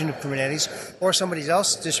distribution of Kubernetes or somebody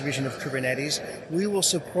else's distribution of Kubernetes. We will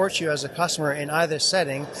support you as a customer in either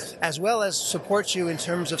setting, as well as support you in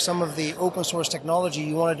terms of some of the open source technology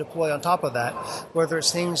you want to deploy on top of that, whether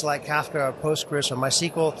it's things like Kafka or Postgres or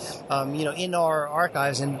MySQL, in our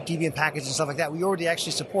archives and Debian packages and stuff like that. We already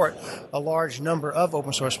actually support a large number of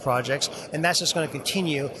open source projects, and that's just going to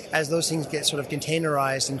continue as those things get sort of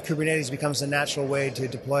containerized and Kubernetes becomes the natural way to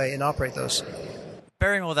deploy and operate those.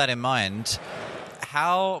 Bearing all that in mind,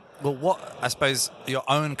 what, I suppose, your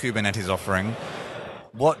own Kubernetes offering,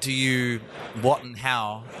 what and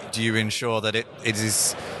how do you ensure that it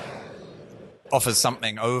offers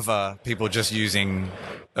something over people just using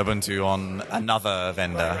Ubuntu on another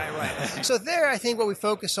vendor? Right. So there, I think what we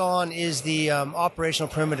focus on is the operational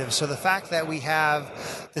primitives. So the fact that we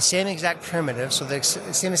have the same exact primitive, so the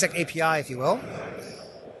same exact API, if you will,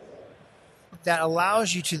 that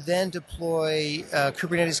allows you to then deploy a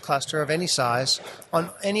Kubernetes cluster of any size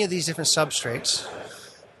on any of these different substrates,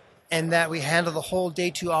 and that we handle the whole day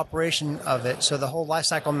two operation of it, so the whole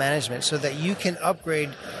lifecycle management, so that you can upgrade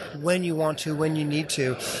when you want to, when you need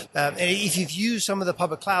to. And if you've used some of the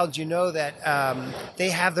public clouds, you know that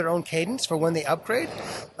they have their own cadence for when they upgrade.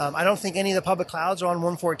 I don't think any of the public clouds are on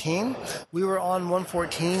 1.14. We were on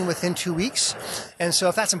 1.14 within 2 weeks. And so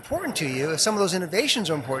if that's important to you, if some of those innovations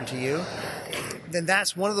are important to you, then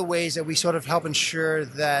that's one of the ways that we sort of help ensure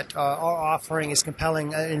that our offering is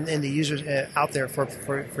compelling in the users out there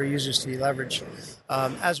for users to leverage,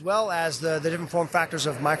 as well as the different form factors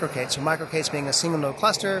of MicroK8. So MicroK8 being a single node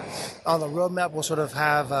cluster. On the roadmap, we'll sort of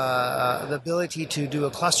have the ability to do a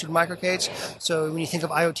clustered MicroK8. So when you think of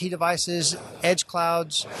IoT devices, edge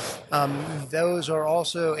clouds, those are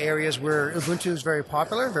also areas where Ubuntu is very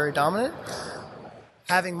popular, very dominant.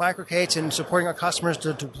 Having MicroK8s and supporting our customers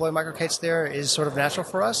to deploy MicroK8s there is sort of natural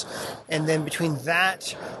for us. And then between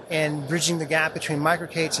that and bridging the gap between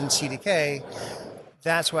MicroK8s and CDK,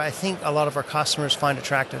 that's what I think a lot of our customers find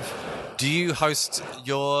attractive. Do you host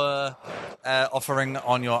your offering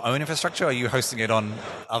on your own infrastructure, or are you hosting it on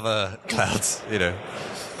other clouds?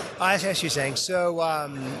 I see what you're saying. So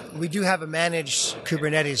we do have a managed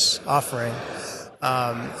Kubernetes offering.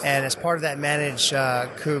 And as part of that managed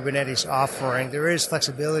Kubernetes offering, there is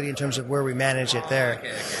flexibility in terms of where we manage it there.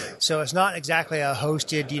 Okay. So it's not exactly a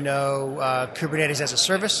hosted, Kubernetes as a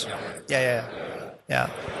service. Yeah.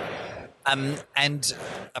 And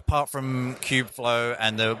apart from Kubeflow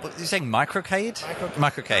and what are you saying, MicroK8?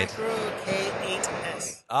 MicroK8.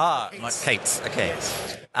 MicroK8S. MicroK8. Okay.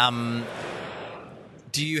 Yes.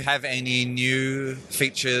 Do you have any new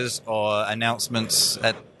features or announcements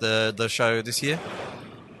at the show this year?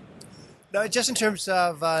 No, just in terms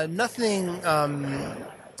of nothing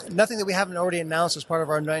that we haven't already announced as part of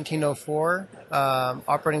our 1904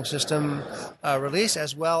 operating system release,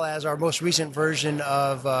 as well as our most recent version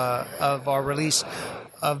of our release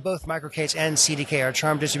of both MicroK8s and CDK, our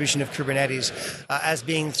charm distribution of Kubernetes, as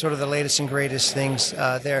being sort of the latest and greatest things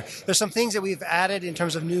there. There's some things that we've added in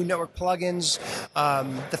terms of new network plugins.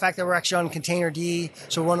 The fact that we're actually on Containerd,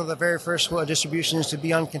 so one of the very first distributions to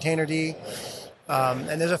be on Containerd.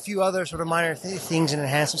 And there's a few other sort of minor things and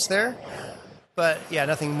enhancements there. But yeah,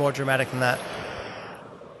 nothing more dramatic than that.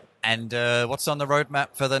 And what's on the roadmap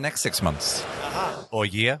for the next 6 months? Or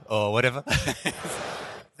year, or whatever?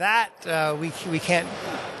 That we can't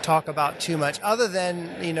talk about too much, other than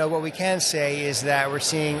what we can say is that we're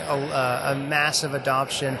seeing a massive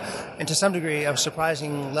adoption, and to some degree a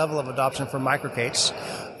surprising level of adoption for MicroK8s.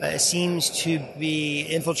 It seems to be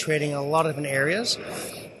infiltrating a lot of different areas.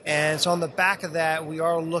 And so on the back of that, we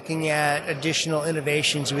are looking at additional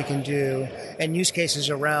innovations we can do and use cases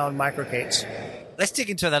around MicroK8s. Let's dig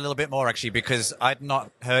into that a little bit more, actually, because I'd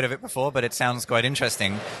not heard of it before, but it sounds quite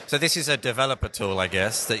interesting. So this is a developer tool, I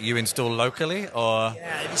guess, that you install locally, or?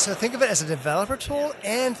 Yeah, so think of it as a developer tool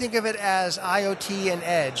and think of it as IoT and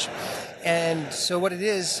Edge. And so what it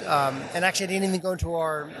is, and actually I didn't even go into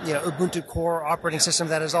our Ubuntu core operating system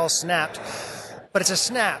that is all snapped, but it's a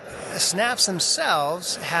snap. Snaps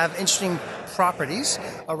themselves have interesting properties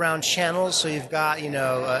around channels. So you've got,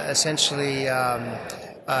 essentially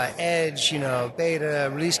Edge, beta,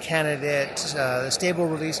 release candidate, stable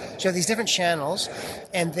release. So you have these different channels.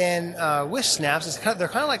 And then with snaps, they're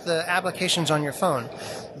kind of like the applications on your phone.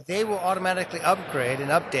 They will automatically upgrade and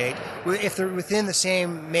update if they're within the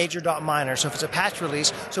same major.miner. So if it's a patch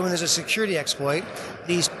release, so when there's a security exploit,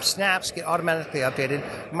 these snaps get automatically updated.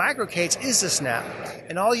 MicroK8s is the snap.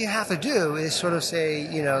 And all you have to do is sort of say,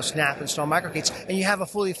 snap install MicroK8s, and you have a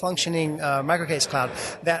fully functioning MicroK8s cloud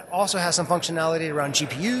that also has some functionality around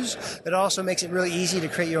GPUs. That also makes it really easy to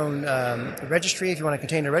create your own registry if you want to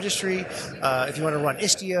contain a registry, if you want to run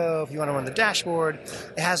Istio, if you want to run the dashboard.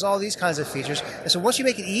 It has all these kinds of features. And so once you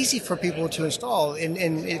make it easy for people to install,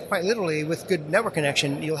 and quite literally with good network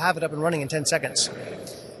connection, you'll have it up and running in 10 seconds.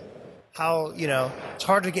 It's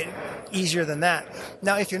hard to get easier than that.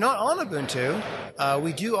 Now, if you're not on Ubuntu,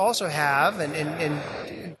 we do also have, in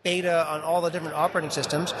beta on all the different operating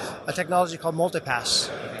systems, a technology called Multipass.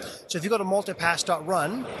 So if you go to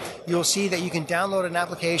multipass.run, you'll see that you can download an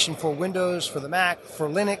application for Windows, for the Mac, for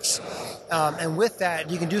Linux, and with that,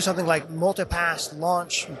 you can do something like Multipass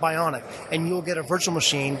launch Bionic, and you'll get a virtual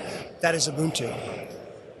machine that is Ubuntu.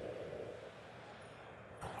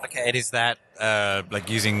 Okay, and is that like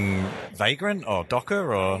using Vagrant or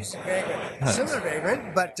Docker or? Similar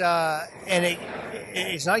Vagrant, but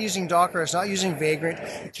it's not using Docker, it's not using Vagrant.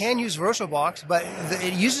 It can use VirtualBox, but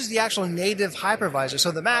it uses the actual native hypervisor.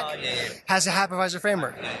 So the Mac has a hypervisor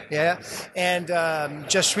framework. And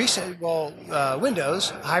just recently, Windows,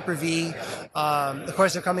 Hyper-V, of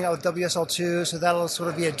course they're coming out with WSL2, so that'll sort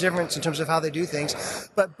of be a difference in terms of how they do things.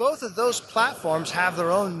 But both of those platforms have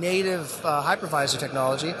their own native hypervisor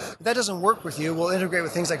technology. If that doesn't work with you, we'll integrate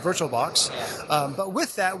with things like VirtualBox. But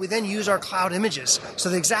with that, we then use our cloud images. So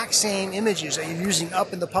the exact same images that you're using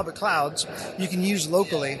up in the public clouds, you can use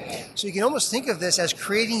locally. So you can almost think of this as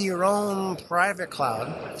creating your own private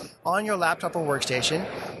cloud on your laptop or workstation.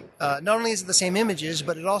 Not only is it the same images,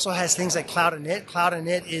 but it also has things like Cloud Init. Cloud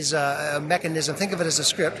Init is a mechanism, think of it as a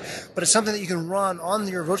script, but it's something that you can run on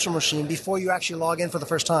your virtual machine before you actually log in for the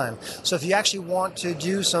first time. So if you actually want to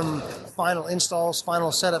do some final installs,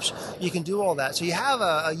 final setups, you can do all that. So you have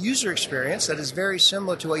a user experience that is very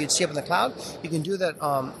similar to what you'd see up in the cloud. You can do that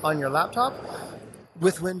on your laptop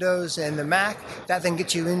with Windows and the Mac. That then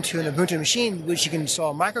gets you into an Ubuntu machine, which you can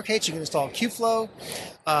install MicroK8s, you can install Kubeflow.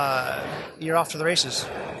 You're off to the races.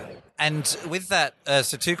 And with that,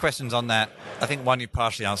 so two questions on that. I think one you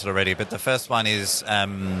partially answered already, but the first one is,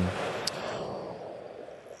 can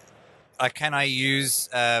I use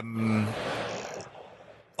on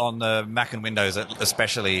the Mac and Windows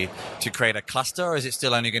especially to create a cluster, or is it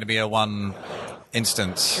still only going to be a one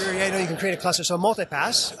instance? Sure, yeah, you can create a cluster. So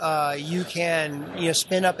Multipass, you can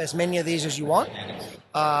spin up as many of these as you want.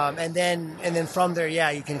 And then from there,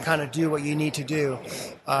 you can kind of do what you need to do.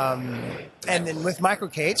 And then with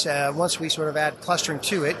MicroK8s, once we sort of add clustering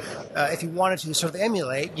to it, if you wanted to sort of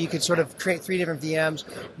emulate, you could sort of create 3 different VMs,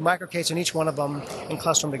 MicroK8s on each one of them, and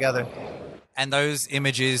cluster them together. And those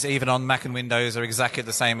images, even on Mac and Windows, are exactly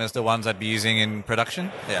the same as the ones I'd be using in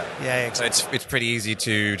production? Yeah, exactly. So it's pretty easy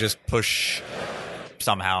to just push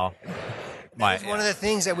somehow. One of the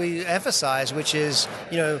things that we emphasize, which is,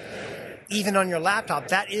 even on your laptop,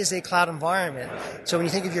 that is a cloud environment. So when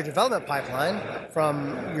you think of your development pipeline,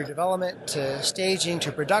 from your development to staging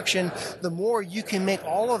to production, the more you can make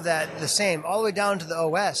all of that the same, all the way down to the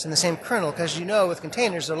OS and the same kernel, because with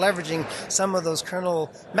containers, they're leveraging some of those kernel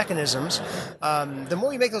mechanisms. The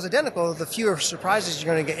more you make those identical, the fewer surprises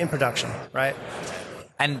you're going to get in production, right?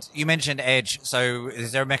 And you mentioned Edge, so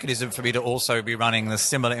is there a mechanism for me to also be running the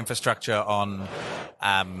similar infrastructure on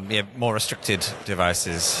more restricted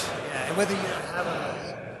devices? Yeah, and whether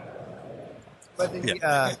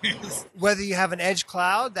you have an edge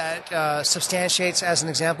cloud that substantiates, as an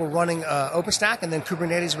example, running OpenStack and then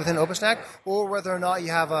Kubernetes within OpenStack, or whether or not you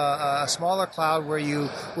have a smaller cloud where you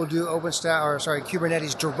will do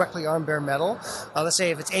Kubernetes directly on bare metal. Let's say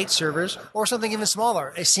if it's 8 servers, or something even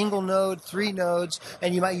smaller, a single node, 3 nodes,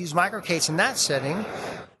 and you might use microK8s in that setting.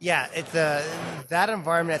 Yeah, that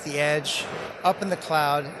environment at the edge, up in the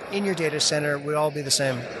cloud, in your data center would all be the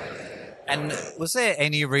same. And was there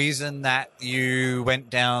any reason that you went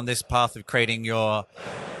down this path of creating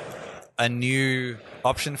a new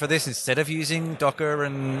option for this instead of using Docker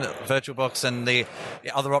and VirtualBox and the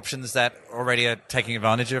other options that already are taking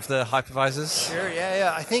advantage of the hypervisors? Sure,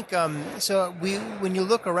 yeah. I think when you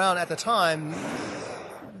look around at the time,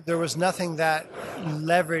 there was nothing that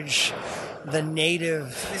leveraged the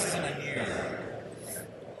native. This isn't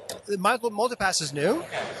new. Multipass is new.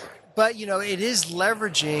 Okay. But, it is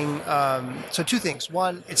leveraging, so 2 things.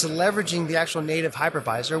 One, it's leveraging the actual native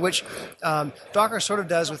hypervisor, which Docker sort of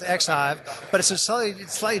does with Xhive, but it's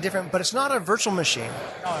slightly different, but it's not a virtual machine.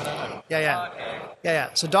 No. Yeah.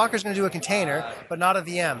 Yeah. So Docker's going to do a container, but not a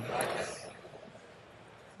VM.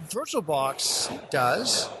 VirtualBox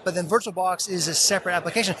does, but then VirtualBox is a separate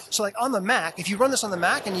application. So like on the Mac, if you run this on the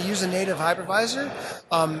Mac and you use a native hypervisor,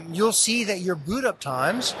 you'll see that your boot up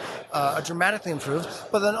times are dramatically improved,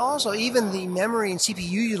 but then also even the memory and CPU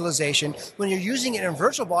utilization, when you're using it in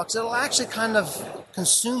VirtualBox, it'll actually kind of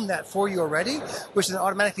consume that for you already, which then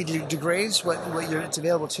automatically degrades it's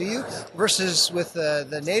available to you, versus with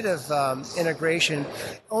the native integration,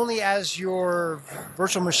 only as your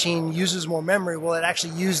virtual machine uses more memory will it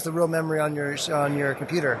actually use the real memory on your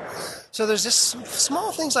computer. So there's just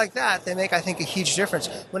small things like that make, I think, a huge difference.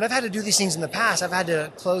 When I've had to do these things in the past, I've had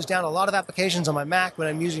to close down a lot of applications on my Mac when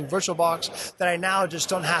I'm using VirtualBox that I now just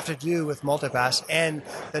don't have to do with Multipass and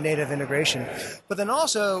the native integration. But then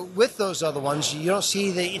also, with those other ones, you don't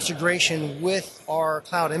see the integration with our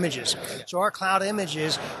cloud images. So our cloud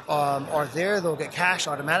images are there, they'll get cached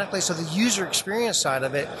automatically, so the user experience side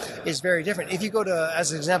of it is very different. If you go to,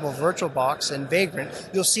 as an example, VirtualBox and Vagrant,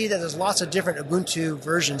 you'll see that there's lots of different Ubuntu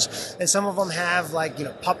versions, and some of them have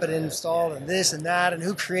Puppet installed and this and that, and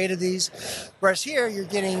who created these. Whereas here, you're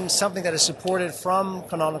getting something that is supported from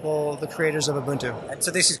Canonical, the creators of Ubuntu. And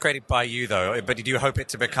so this is created by you, though, but did you hope it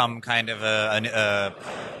to become kind of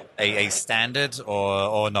a standard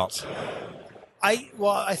or not?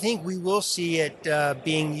 I think we will see it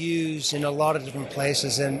being used in a lot of different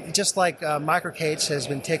places, and just like microK8s has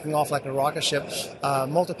been taking off like a rocket ship,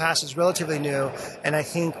 Multipass is relatively new, and I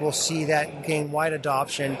think we'll see that gain wide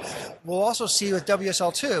adoption. We'll also see with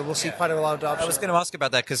WSL2, we'll see quite a lot of adoption. I was going to ask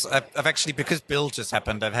about that because I've actually, because Build just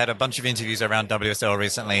happened, I've had a bunch of interviews around WSL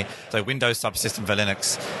recently, so Windows subsystem for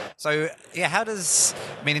Linux. So, yeah,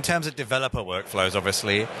 in terms of developer workflows,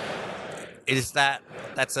 obviously, is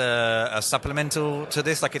that's a supplemental to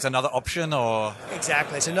this? Like it's another option, or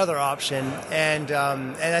exactly, it's another option, and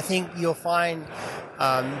I think you'll find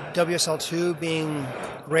WSL2 being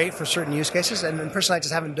great for certain use cases. And personally, I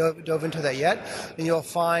just haven't dove into that yet. And you'll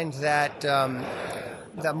find that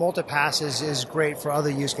that Multipass is great for other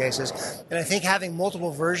use cases. And I think having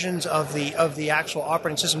multiple versions of the actual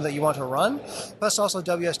operating system that you want to run, plus also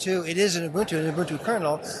WS2, it is an Ubuntu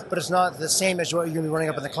kernel, but it's not the same as what you're going to be running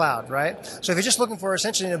up in the cloud, right? So if you're just looking for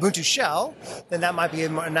essentially an Ubuntu shell, then that might be a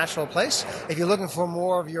natural place. If you're looking for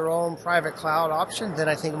more of your own private cloud option, then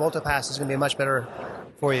I think Multipass is going to be much better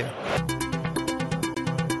for you.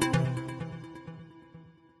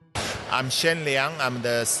 I'm Shen Liang. I'm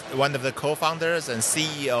one of the co-founders and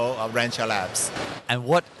CEO of Rancher Labs. And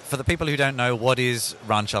for the people who don't know, what is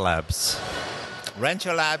Rancher Labs?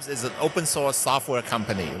 Rancher Labs is an open source software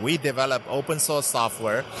company. We develop open source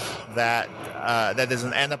software that is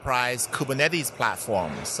an enterprise Kubernetes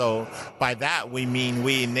platform. So by that, we mean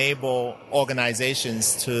we enable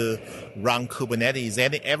organizations to run Kubernetes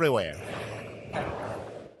everywhere.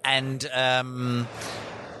 And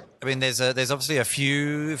I mean, there's obviously a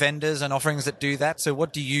few vendors and offerings that do that. So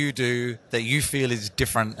what do you do that you feel is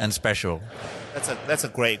different and special? That's a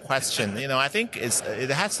great question. I think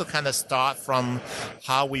it has to kind of start from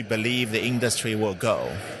how we believe the industry will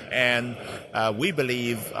go, and we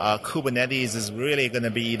believe Kubernetes is really going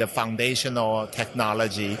to be the foundational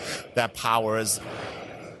technology that powers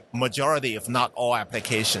majority, if not all,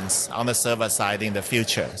 applications on the server side in the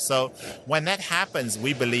future. So when that happens,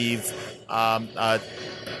 we believe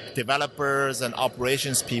developers and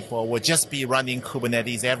operations people will just be running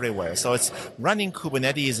Kubernetes everywhere. So it's running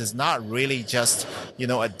Kubernetes is not really just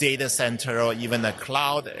a data center or even a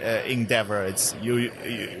cloud endeavor. It's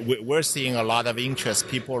we're seeing a lot of interest.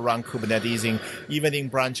 People run Kubernetes even in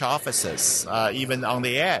branch offices, even on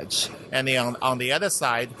the edge. And on the other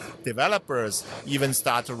side, developers even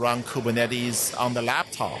start to run Kubernetes on the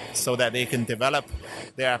laptop so that they can develop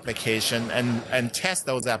their application and test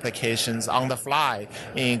those applications on the fly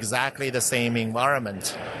in exactly the same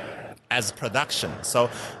environment as production. So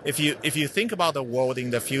if you think about the world in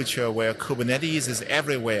the future where Kubernetes is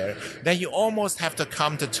everywhere, then you almost have to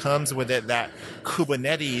come to terms with it that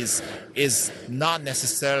Kubernetes is not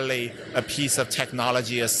necessarily a piece of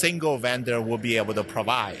technology a single vendor will be able to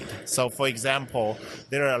provide. So for example,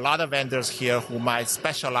 there are a lot of vendors here who might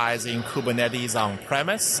specialize in Kubernetes on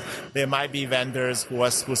premise. There might be vendors who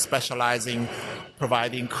specialize in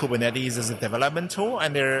providing Kubernetes as a development tool,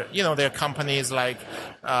 and there are companies like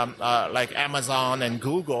Amazon and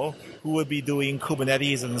Google who would be doing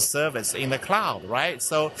Kubernetes as a service in the cloud, right?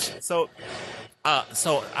 So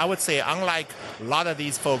I would say, unlike a lot of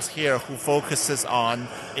these folks here who focuses on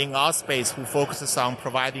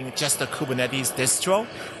providing just a Kubernetes distro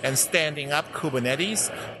and standing up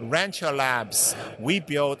Kubernetes, Rancher Labs, we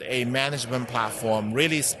built a management platform,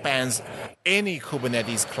 really spans any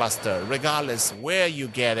Kubernetes cluster, regardless where you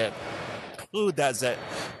get it, who does it,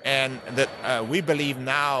 and that we believe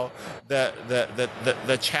now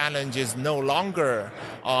the challenge is no longer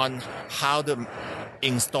on how to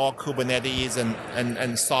install Kubernetes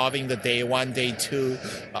and solving the day one, day two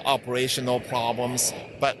operational problems,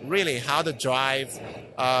 but really how to drive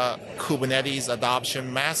Kubernetes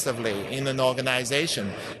adoption massively in an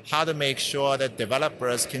organization, how to make sure that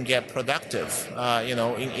developers can get productive,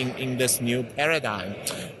 in this new paradigm,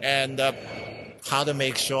 and how to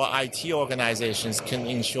make sure IT organizations can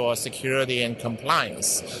ensure security and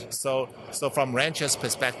compliance. So from Rancher's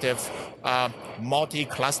perspective,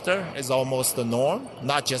 multi-cluster is almost the norm,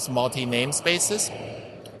 not just multi-namespaces,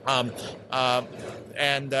 and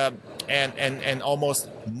almost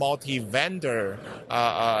multi-vendor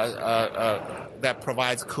that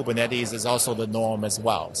provides Kubernetes is also the norm as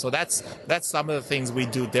well. So that's some of the things we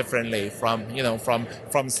do differently from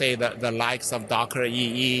say the likes of Docker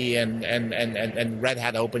EE and Red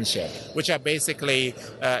Hat OpenShift, which are basically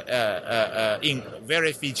in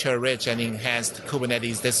very feature rich and enhanced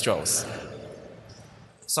Kubernetes distros.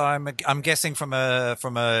 So I'm guessing from a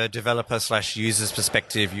developer / user's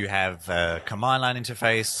perspective, you have a command line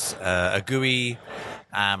interface, a GUI,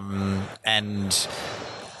 and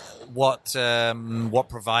what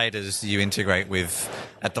providers do you integrate with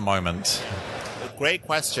at the moment? Great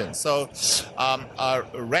question. So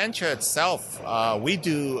Rancher itself, we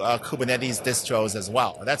do Kubernetes distros as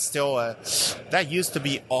well. That's still that used to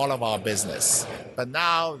be all of our business, but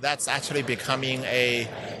now that's actually becoming a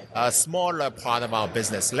smaller part of our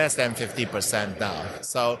business, less than 50% now.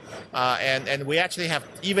 So and we actually have,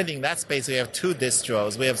 even in that space, we have two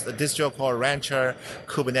distros. We have a distro called Rancher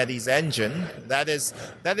Kubernetes Engine. That is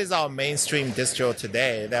our mainstream distro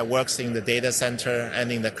today that works in the data center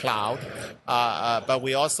and in the cloud. But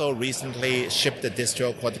we also recently shipped a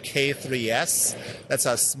distro called K3S. That's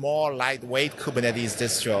a small, lightweight Kubernetes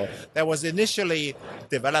distro that was initially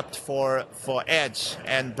developed for edge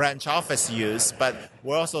and branch office use, but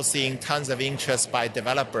we're also seeing tons of interest by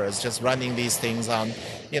developers just running these things on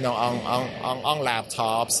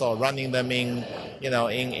laptops or running them in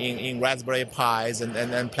Raspberry Pis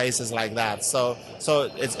and places like that. So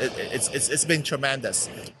it's been tremendous.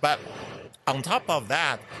 But on top of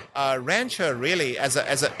that, Rancher really, as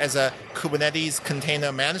a Kubernetes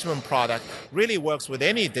container management product, really works with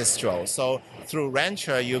any distro. So through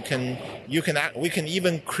Rancher, we can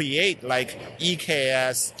even create like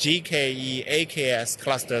EKS, GKE, AKS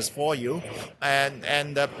clusters for you,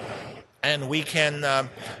 and And we can,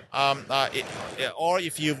 or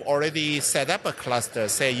if you've already set up a cluster,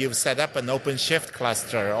 say you've set up an OpenShift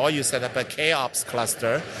cluster, or you set up a KOps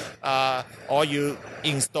cluster, or you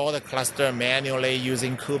install the cluster manually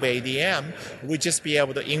using kubeadm, we just be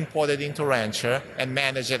able to import it into Rancher and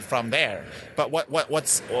manage it from there. But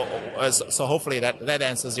so hopefully that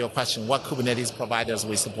answers your question. What Kubernetes providers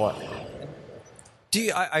we support?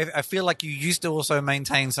 I feel like you used to also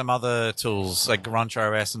maintain some other tools like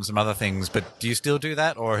Rancher OS and some other things, but do you still do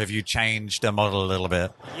that, or have you changed the model a little bit?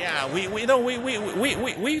 Yeah, we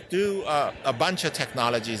do a bunch of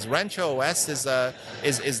technologies. Rancher OS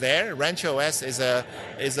is there. Rancher OS is a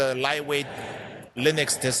lightweight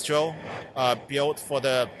Linux distro built for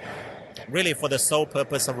the sole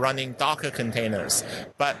purpose of running Docker containers.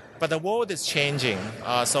 But the world is changing.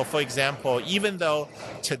 So for example, even though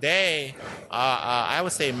today, I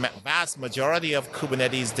would say vast majority of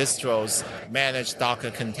Kubernetes distros manage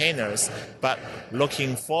Docker containers, but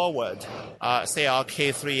looking forward, say our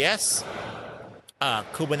K3S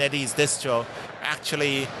Kubernetes distro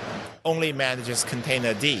actually only manages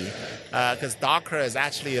container D, because Docker is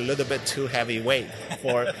actually a little bit too heavyweight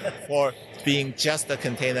for being just a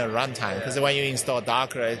container runtime. Because when you install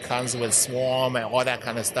Docker, it comes with Swarm and all that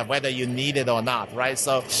kind of stuff, whether you need it or not, right?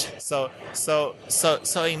 So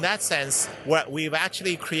in that sense, we've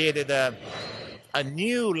actually created a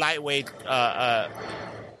new lightweight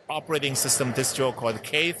operating system distro called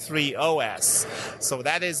K3OS. So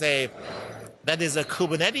that is a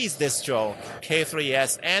Kubernetes distro,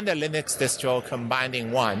 K3S, and a Linux distro combined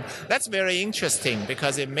in one. That's very interesting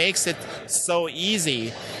because it makes it so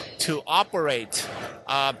easy to operate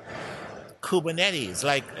Kubernetes,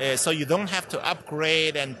 so you don't have to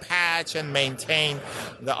upgrade and patch and maintain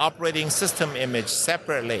the operating system image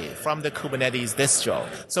separately from the Kubernetes distro.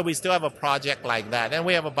 So we still have a project like that, and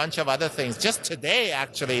we have a bunch of other things. Just today,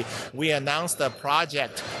 actually, we announced a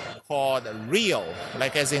project called Rio,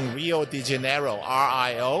 like as in Rio de Janeiro,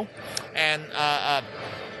 RIO, and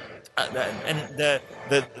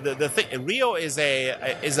the thing, Rio is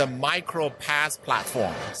a micro PaaS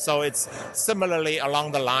platform. So it's similarly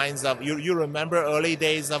along the lines of you remember early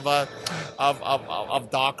days of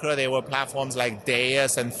Docker. There were platforms like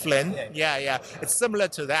Deis and Flink. Yeah. It's similar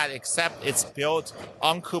to that, except it's built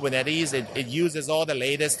on Kubernetes. It uses all the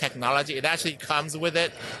latest technology. It actually comes with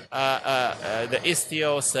it the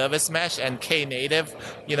Istio service mesh and Knative,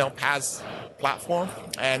 PaaS platform,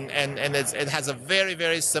 and it has a very,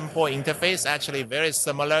 very simple interface, actually very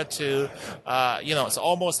similar to it's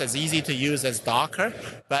almost as easy to use as Docker,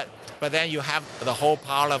 but then you have the whole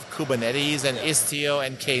power of Kubernetes and Istio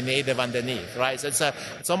and Knative underneath, right? So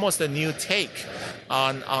it's almost a new take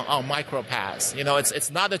on micro PaaS.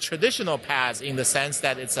 It's not a traditional PaaS in the sense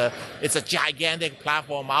that it's a gigantic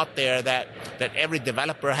platform out there that every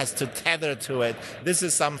developer has to tether to it. This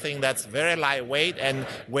is something that's very lightweight, and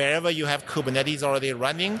wherever you have Kubernetes already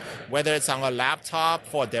running, whether it's on a laptop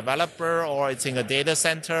for a developer or it's in a data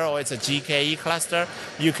center or it's a GKE cluster,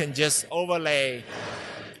 you can just overlay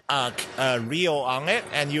Rio on it,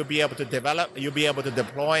 and you'll be able to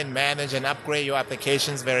deploy and manage and upgrade your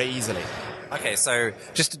applications very easily. Okay, so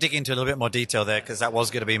just to dig into a little bit more detail there, because that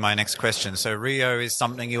was going to be my next question. So Rio is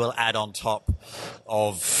something you will add on top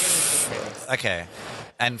of... Okay.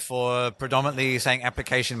 And for predominantly saying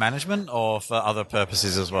application management, or for other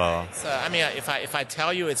purposes as well? So, if I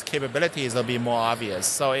tell you its capabilities, it'll be more obvious.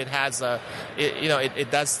 So it has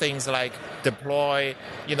it does things like deploy,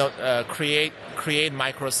 create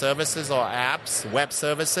microservices or apps, web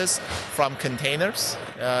services from containers.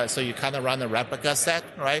 So you kind of run a replica set,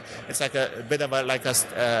 right? It's like a bit of like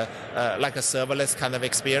a serverless kind of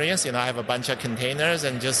experience. I have a bunch of containers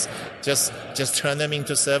and just turn them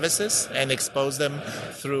into services and expose them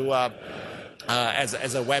through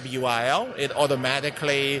as a web URL. It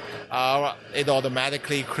automatically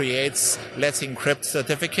creates, let's encrypt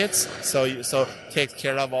certificates. So takes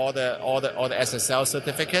care of all the SSL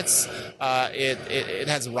certificates. It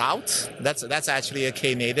has route. That's actually a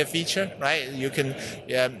Knative feature, right? You can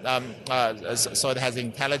so it has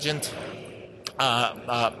intelligent.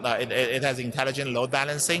 It has intelligent load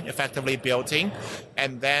balancing effectively built in,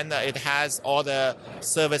 and then it has all the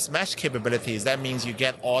service mesh capabilities. That means you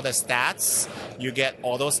get all the stats, you get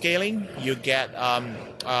auto scaling, you get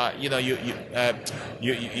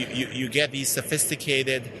you get these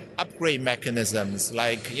sophisticated upgrade mechanisms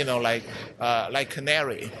like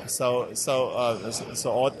Canary. So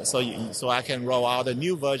I can roll out a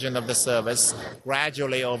new version of the service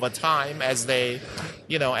gradually over time as they,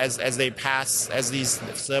 as these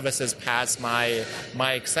services pass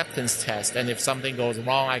my acceptance test, and if something goes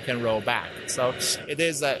wrong, I can roll back. So it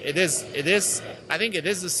is. I think it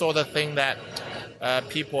is the sort of thing that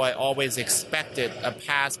people always expected a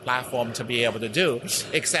PaaS platform to be able to do,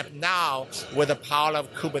 except now with the power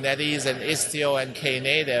of Kubernetes and Istio and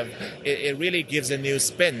Knative, it really gives a new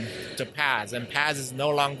spin to PaaS, and PaaS is no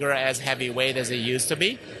longer as heavyweight as it used to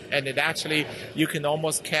be, and it actually, you can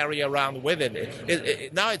almost carry around with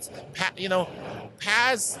it. Now it's,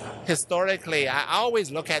 PaaS, historically, I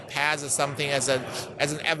always look at PaaS as something as an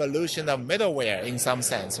evolution of middleware in some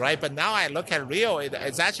sense, right? But now I look at Rio,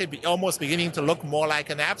 it's actually almost beginning to look more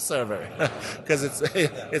like an app server because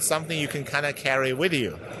it's something you can kind of carry with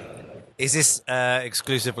you. Is this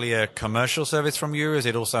exclusively a commercial service from you, or is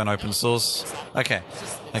it also an open source? Okay.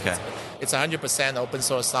 It's 100% open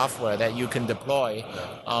source software that you can deploy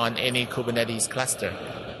on any Kubernetes cluster.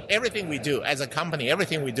 Everything we do as a company,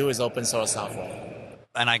 everything we do is open source software.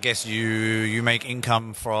 And I guess you make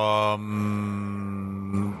income from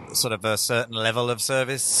sort of a certain level of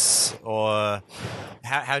service, or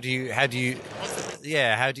how do you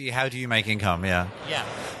make income? Yeah.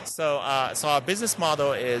 So our business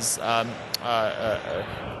model is as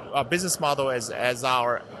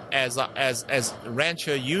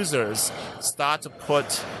Rancher users start to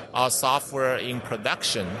put our software in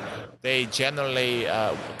production, they generally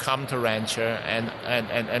come to Rancher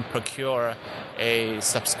and procure a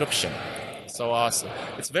subscription. So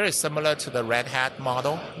it's very similar to the Red Hat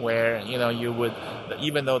model, where you would,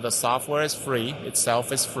 even though the software is free,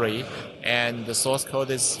 itself is free, and the source code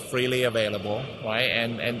is freely available, right?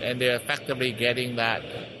 And they're effectively getting that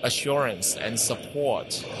assurance and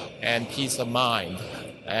support and peace of mind,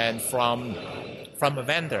 and from a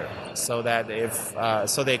vendor, so that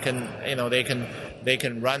they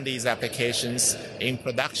can run these applications in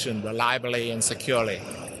production reliably and securely.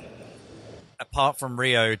 Apart from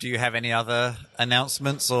Rio, do you have any other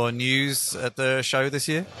announcements or news at the show this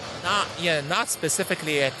year? Not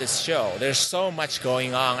specifically at this show. There's so much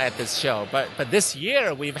going on at this show, but this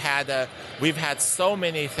year we've had so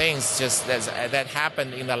many things just that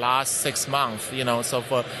happened in the last 6 months. So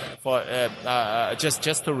for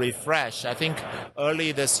just to refresh, I think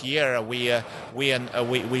early this year we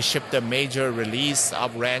shipped a major release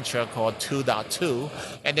of Rancher called 2.2,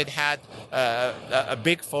 and it had a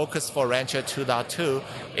big focus for Rancher 2.2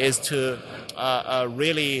 is to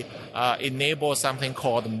really enable something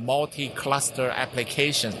called multi-cluster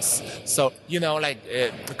applications. So,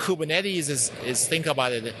 Kubernetes is think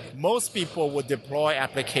about it. Most people would deploy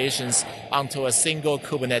applications onto a single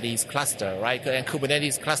Kubernetes cluster, right? And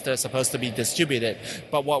Kubernetes cluster is supposed to be distributed.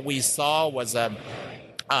 But what we saw was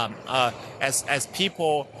as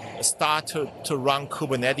people start to run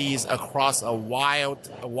Kubernetes across a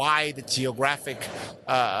wide geographic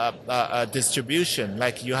distribution,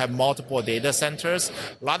 like you have multiple data centers,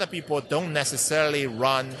 a lot of people don't necessarily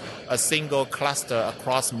run a single cluster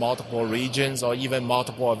across multiple regions or even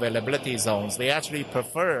multiple availability zones. They actually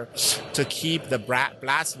prefer to keep the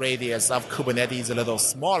blast radius of Kubernetes a little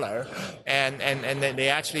smaller, and then they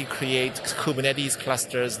actually create Kubernetes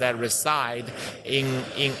clusters that reside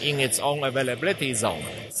in its own availability zone.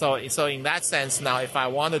 So in that sense, now if I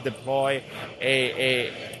want to deploy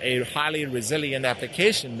a highly resilient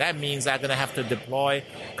application, that means I'm going to have to deploy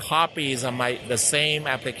copies of the same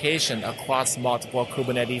application across multiple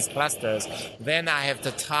Kubernetes clusters. Then I have to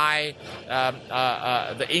tie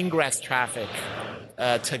the ingress traffic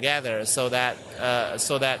together so that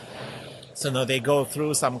they go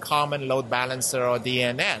through some common load balancer or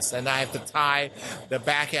DNS, and I have to tie the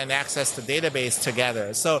backend access to database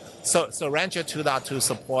together. So Rancher 2.2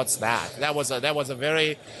 supports that. That was a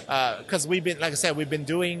very because we've been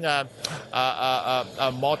doing a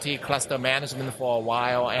multi-cluster management for a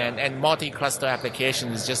while, and multi-cluster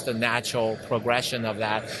application is just a natural progression of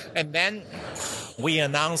that. And then we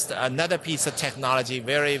announced another piece of technology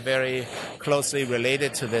very, very closely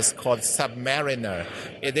related to this called Submariner.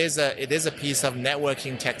 It is a piece of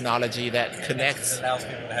networking technology that connects. It allows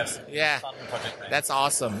people to have fun project names. That's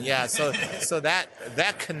awesome. Yeah, so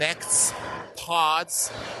that connects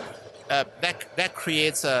pods. That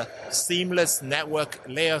creates a seamless network,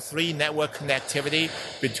 layer 3 network connectivity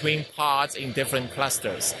between pods in different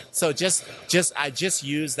clusters. So I just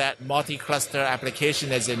use that multi-cluster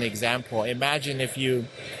application as an example. Imagine if you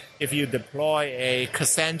deploy a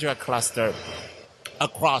Cassandra cluster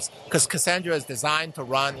across, because Cassandra is designed to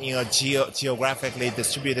run in a geographically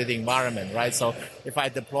distributed environment, right? So if I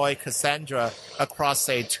deploy Cassandra across,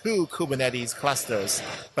 say, 2 Kubernetes clusters,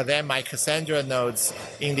 but then my Cassandra nodes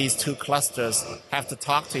in these 2 clusters have to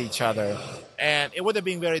talk to each other, and it would have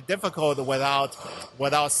been very difficult without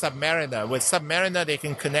Submariner. With Submariner, they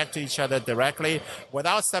can connect to each other directly.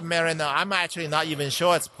 Without Submariner, I'm actually not even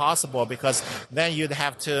sure it's possible, because then you'd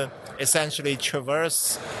have to essentially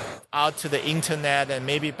traverse out to the internet and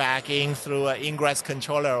maybe back in through an ingress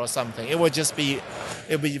controller or something. It would be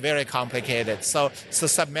very complicated. So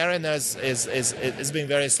Submariner is being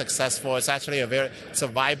very successful. It's actually a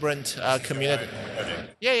vibrant community.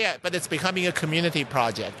 Yeah, but it's becoming a community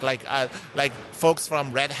project. Like folks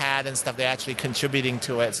from Red Hat and stuff, they're actually contributing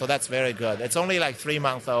to it. So that's very good. It's only like 3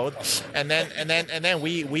 months old, and then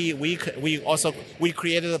we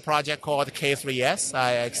created a project called K3S.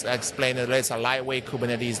 I explained it. It's a lightweight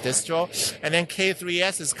Kubernetes distro, and then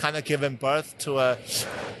K3S is kind of given birth to a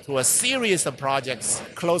series of projects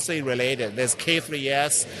closely related. There's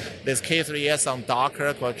K3S. There's K3S on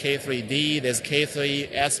Docker called K3D. There's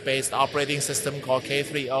K3S based operating system called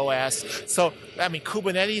K3OS. So I mean,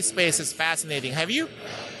 Kubernetes space is fascinating. Have you?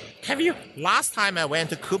 Last time I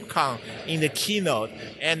went to KubeCon in the keynote,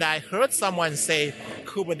 and I heard someone say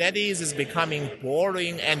Kubernetes is becoming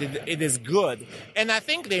boring and it is good. And I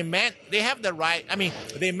think they meant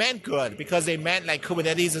good, because they meant like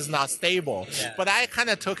Kubernetes is not stable. Yeah. But I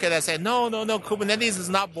kind of took it and said, no, Kubernetes is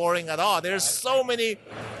not boring at all. There's so many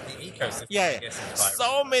ecosystem. Yeah,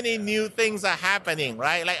 so many new things are happening,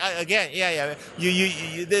 right? Like again,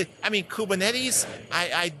 Kubernetes.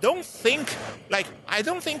 I don't think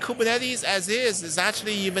Kubernetes as is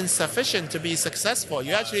actually even sufficient to be successful.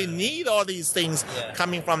 You actually need all these things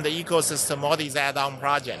coming from the ecosystem, all these add-on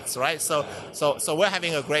projects, right? So we're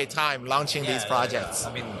having a great time launching these projects.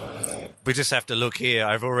 I mean, we just have to look here.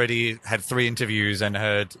 I've already had 3 interviews and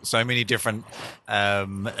heard so many different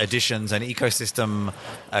additions and ecosystem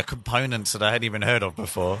components that I hadn't even heard of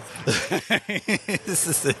before.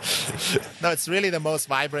 No, it's really the most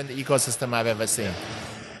vibrant ecosystem I've ever seen.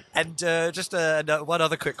 And just one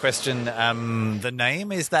other quick question. The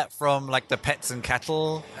name, is that from like the pets and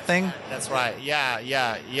cattle thing? That's right.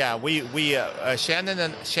 Yeah. We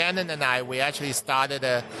Shannon and I, we actually started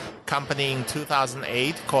a company in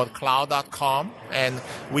 2008 called Cloud.com, and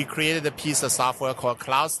we created a piece of software called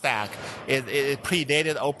CloudStack. It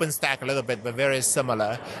predated OpenStack a little bit, but very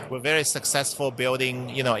similar. We're very successful building,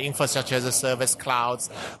 infrastructure as a service clouds.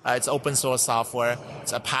 It's open source software.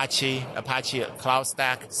 It's Apache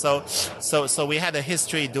CloudStack. So we had a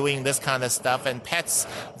history doing this kind of stuff, and pets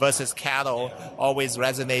versus cattle always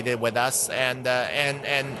resonated with us, and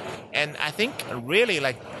I think really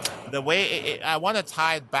like the way I want to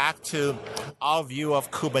tie it back to our view of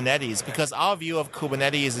Kubernetes, because our view of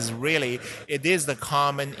Kubernetes is really, it is the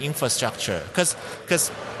common infrastructure, because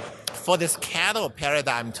for this cattle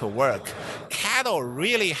paradigm to work, cattle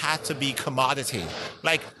really had to be commodity.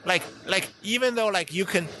 Like even though like you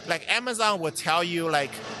can, like Amazon will tell you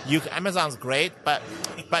Amazon's great, but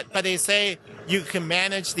they say you can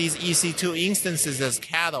manage these EC2 instances as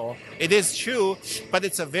cattle. It is true, but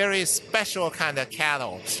it's a very special kind of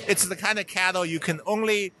cattle. It's the kind of cattle you can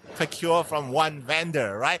only procure from one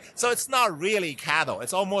vendor, right? So it's not really cattle.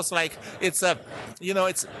 It's almost like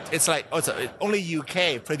only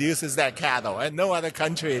UK produces that cattle, and no other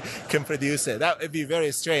country can produce it. That would be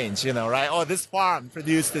very strange, right? Oh, this farm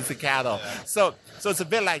produced this cattle. So it's a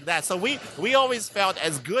bit like that. So we always felt,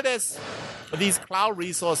 as good as these cloud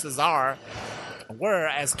resources were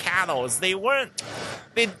as cattle, they weren't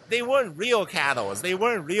real cattle. They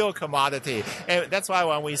weren't real commodity. And that's why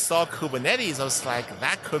when we saw Kubernetes, I was like,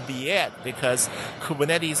 that could be it, because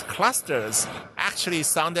Kubernetes clusters actually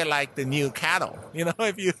sounded like the new cattle.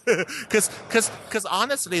 If you, because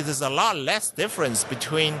honestly, there's a lot less difference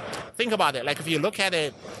between, think about it. Like if you look at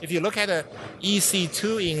a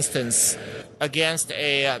EC2 instance against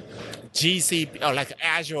a GCP or like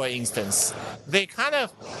Azure instance, they're kind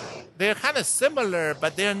of similar,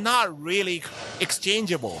 but they're not really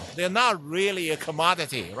exchangeable. They're not really a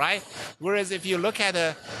commodity, right? Whereas if you look at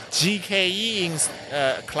a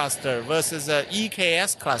GKE cluster versus a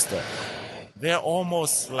EKS cluster, they're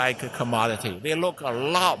almost like a commodity. They look a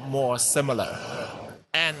lot more similar.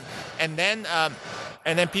 And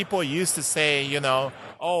then people used to say,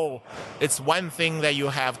 oh, it's one thing that you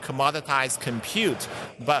have commoditized compute,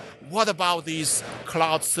 but what about these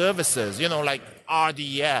cloud services? Like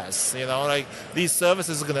RDS, like these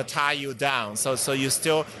services are going to tie you down. So you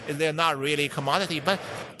still, they're not really commodity. But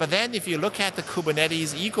then if you look at the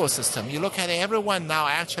Kubernetes ecosystem, you look at everyone now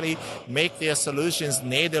actually make their solutions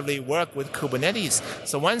natively work with Kubernetes.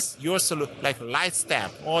 So once your like Lightstep,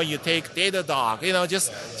 or you take Datadog,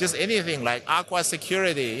 just anything like Aqua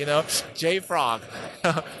Security, JFrog,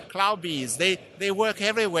 CloudBees, they work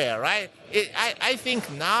everywhere, right? I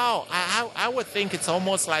think now, I would think it's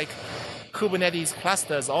almost like Kubernetes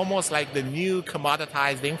clusters, almost like the new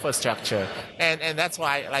commoditized infrastructure, and that's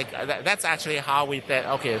why, that's actually how we said,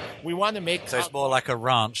 okay, we want to make. So it's more like a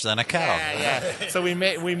ranch than a cow. Yeah. So we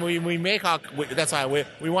make that's why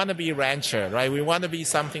we want to be rancher, right? We want to be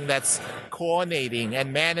something that's coordinating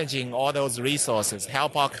and managing all those resources,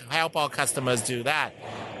 help our customers do that,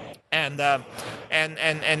 and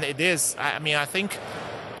it is.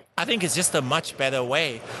 I think it's just a much better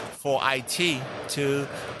way for IT to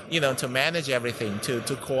manage everything, to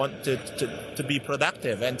be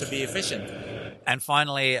productive and to be efficient. And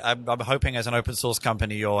finally, I'm hoping as an open source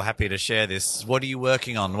company, you're happy to share this. What are you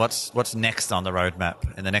working on? What's next on the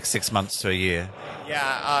roadmap in the next 6 months to a year?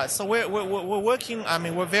 Yeah, so we're working.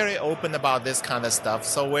 We're very open about this kind of stuff.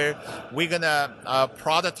 So we're gonna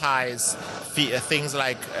productize things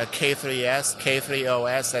like K3s,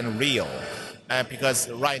 K3OS, and Rio. Because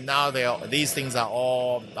right now these things are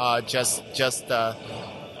all just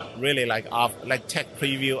really like tech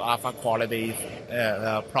preview alpha quality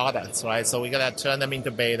products, right? So we're gonna turn them into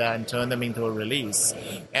beta and turn them into a release,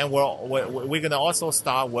 and we're gonna also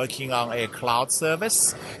start working on a cloud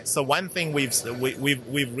service. So one thing we've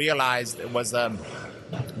realized was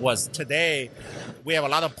today we have a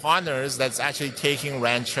lot of partners that's actually taking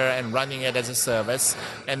Rancher and running it as a service,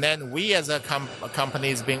 and then we as a company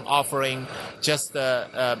has been offering just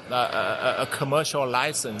a commercial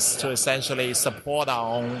license to essentially support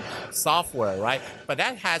our own software, right? But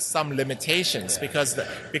that has some limitations because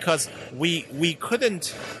we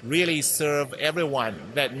couldn't really serve everyone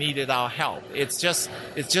that needed our help. It's just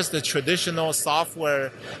the traditional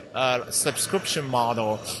software subscription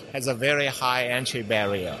model has a very high entry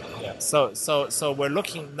barrier. Yeah. So we're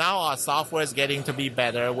looking now. Our software is getting to be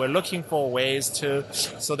better. We're looking for ways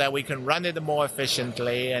so that we can run it more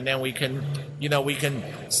efficiently, and then we can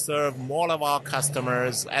serve more of our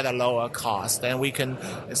customers at a lower cost, and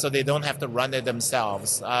so they don't have to run it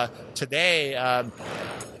themselves. Today,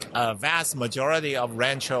 a vast majority of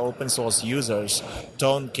Rancher open source users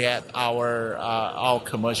don't get our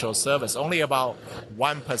commercial service. Only about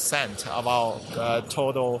 1% of our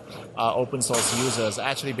total open source users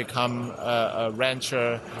actually become a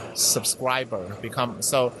Rancher subscriber.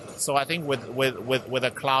 So I think with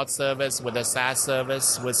a cloud service, with a SaaS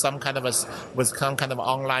service, with some kind of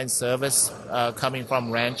online service coming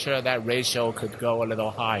from Rancher, that ratio could go a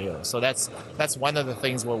little higher. So that's one of the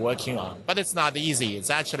things we're working on. But it's not easy. It's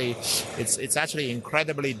actually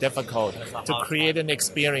incredibly difficult to create an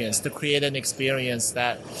experience that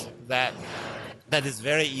is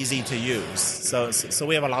very easy to use. So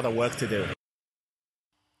we have a lot of work to do.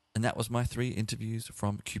 And that was my 3 interviews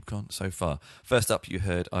from KubeCon so far. First up, you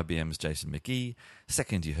heard IBM's Jason McGee.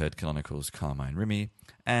 Second, you heard Canonical's Carmine Rimi.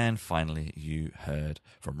 And finally, you heard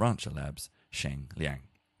from Rancher Labs' Sheng Liang.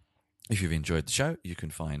 If you've enjoyed the show, you can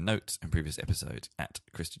find notes and previous episodes at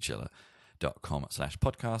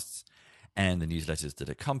christianschiller.com/podcasts, and the newsletters that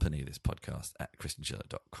accompany this podcast at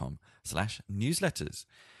christianschiller.com/newsletters.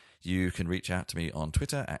 You can reach out to me on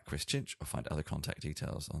Twitter at Chris Chinch, or find other contact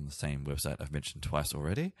details on the same website I've mentioned twice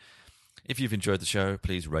already. If you've enjoyed the show,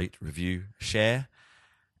 please rate, review, share,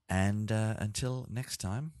 and until next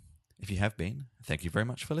time, if you have been, thank you very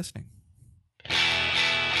much for listening.